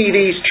couldn't see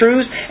these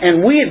truths,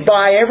 and we'd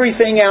buy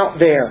everything out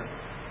there.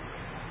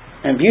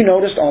 And have you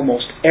noticed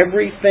almost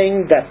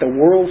everything that the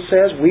world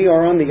says, we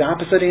are on the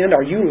opposite end? Are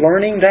you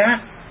learning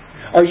that?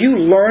 Are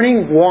you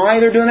learning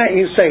why they're doing that?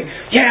 And you say,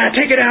 yeah,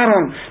 take it out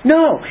on them.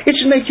 No, it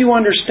should make you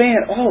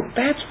understand, oh,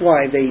 that's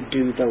why they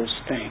do those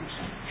things.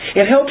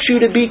 It helps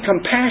you to be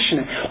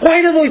compassionate. Why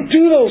do they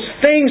do those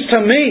things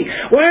to me?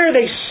 Why are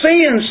they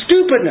saying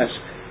stupidness?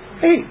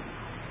 Hey,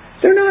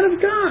 they're not of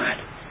God.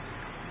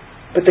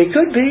 But they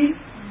could be.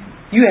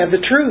 You have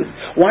the truth.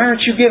 Why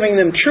aren't you giving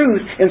them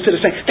truth instead of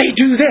saying, they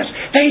do this,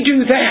 they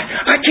do that,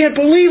 I can't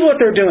believe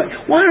what they're doing?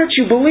 Why aren't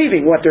you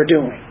believing what they're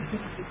doing?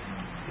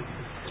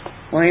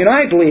 Why ain't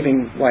I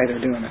believing why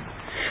they're doing it?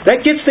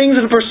 That gets things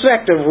into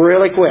perspective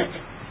really quick.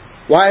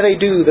 Why they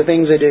do the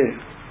things they do.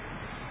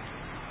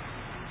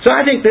 So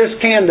I think this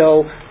can,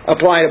 though,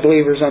 apply to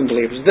believers,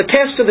 unbelievers. The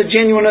test of the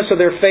genuineness of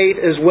their faith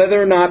is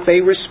whether or not they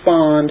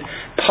respond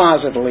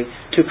positively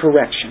to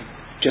correction.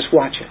 Just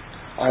watch it.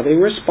 Are they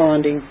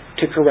responding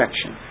to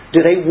correction?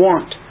 Do they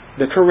want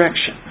the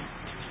correction?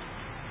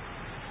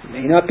 It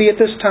may not be at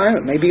this time.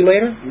 It may be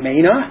later. It may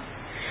not.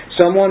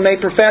 Someone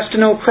may profess to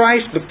know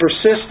Christ but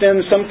persist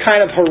in some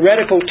kind of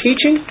heretical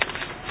teaching.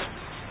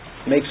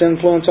 Makes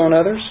influence on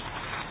others.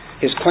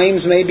 His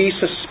claims may be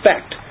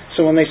suspect.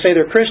 So when they say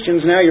they're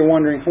Christians, now you're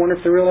wondering, I wonder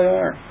if they really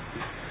are.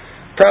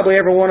 Probably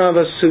every one of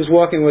us who's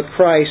walking with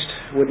Christ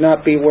would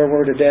not be where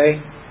we're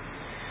today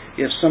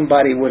if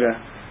somebody would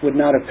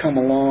not have come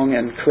along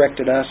and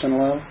corrected us in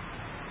love.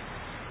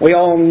 We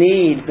all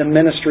need the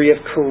ministry of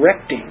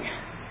correcting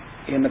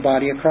in the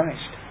body of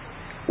Christ.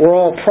 We're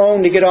all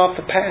prone to get off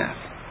the path.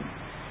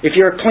 If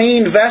you're a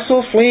clean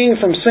vessel, fleeing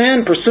from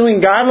sin,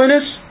 pursuing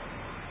godliness,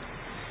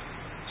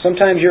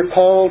 sometimes you're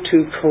called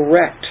to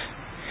correct.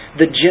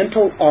 The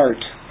gentle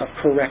art of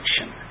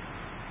correction.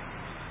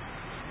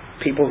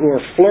 People who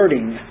are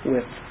flirting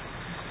with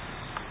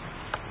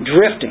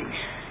drifting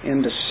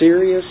into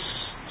serious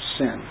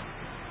sin.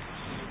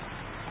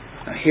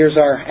 Now here's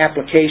our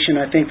application.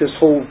 I think this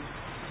whole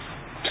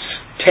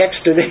text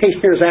today,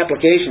 here's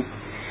application.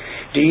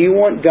 Do you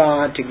want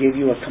God to give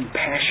you a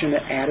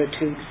compassionate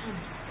attitude?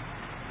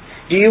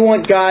 Do you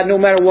want God, no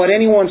matter what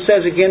anyone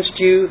says against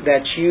you,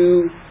 that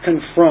you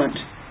confront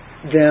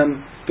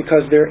them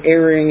because they're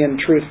erring in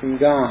truth from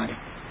God?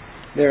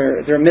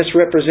 They're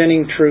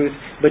misrepresenting truth,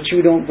 but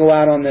you don't go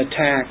out on the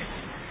attack.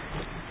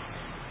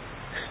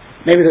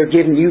 Maybe they're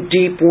giving you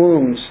deep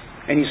wounds,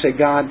 and you say,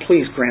 God,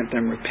 please grant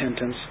them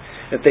repentance,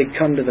 that they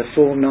come to the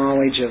full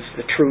knowledge of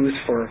the truth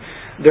for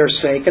their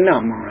sake and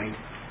not mine.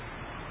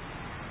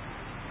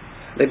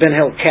 They've been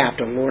held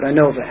captive, Lord. I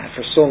know that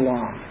for so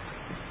long.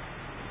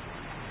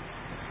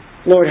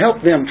 Lord,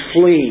 help them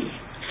flee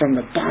from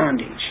the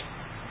bondage.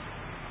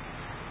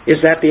 Is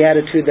that the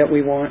attitude that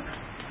we want?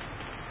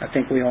 I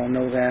think we all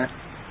know that.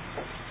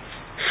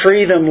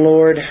 Free them,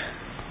 Lord,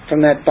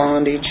 from that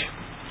bondage.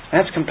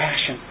 That's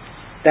compassion.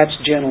 That's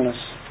gentleness.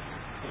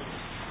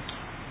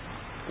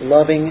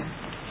 Loving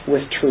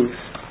with truth.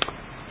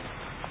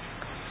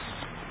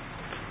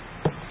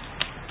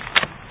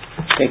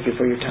 Thank you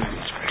for your time.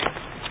 Let's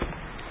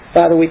pray.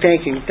 Father, we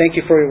thank you. Thank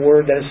you for your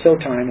word that is so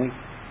timely.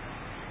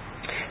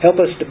 Help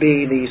us to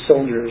be the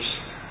soldiers,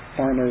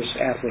 farmers,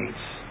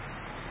 athletes.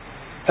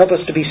 Help us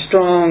to be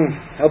strong.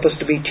 Help us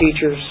to be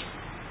teachers.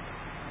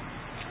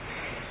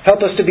 Help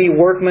us to be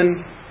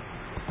workmen.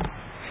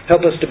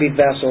 Help us to be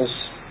vessels.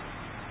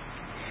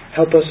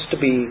 Help us to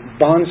be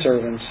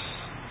bondservants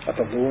of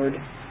the Lord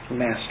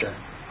Master,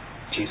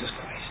 Jesus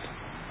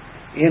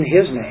Christ. In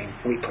His name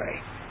we pray.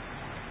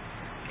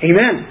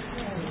 Amen.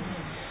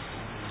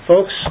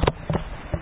 Folks,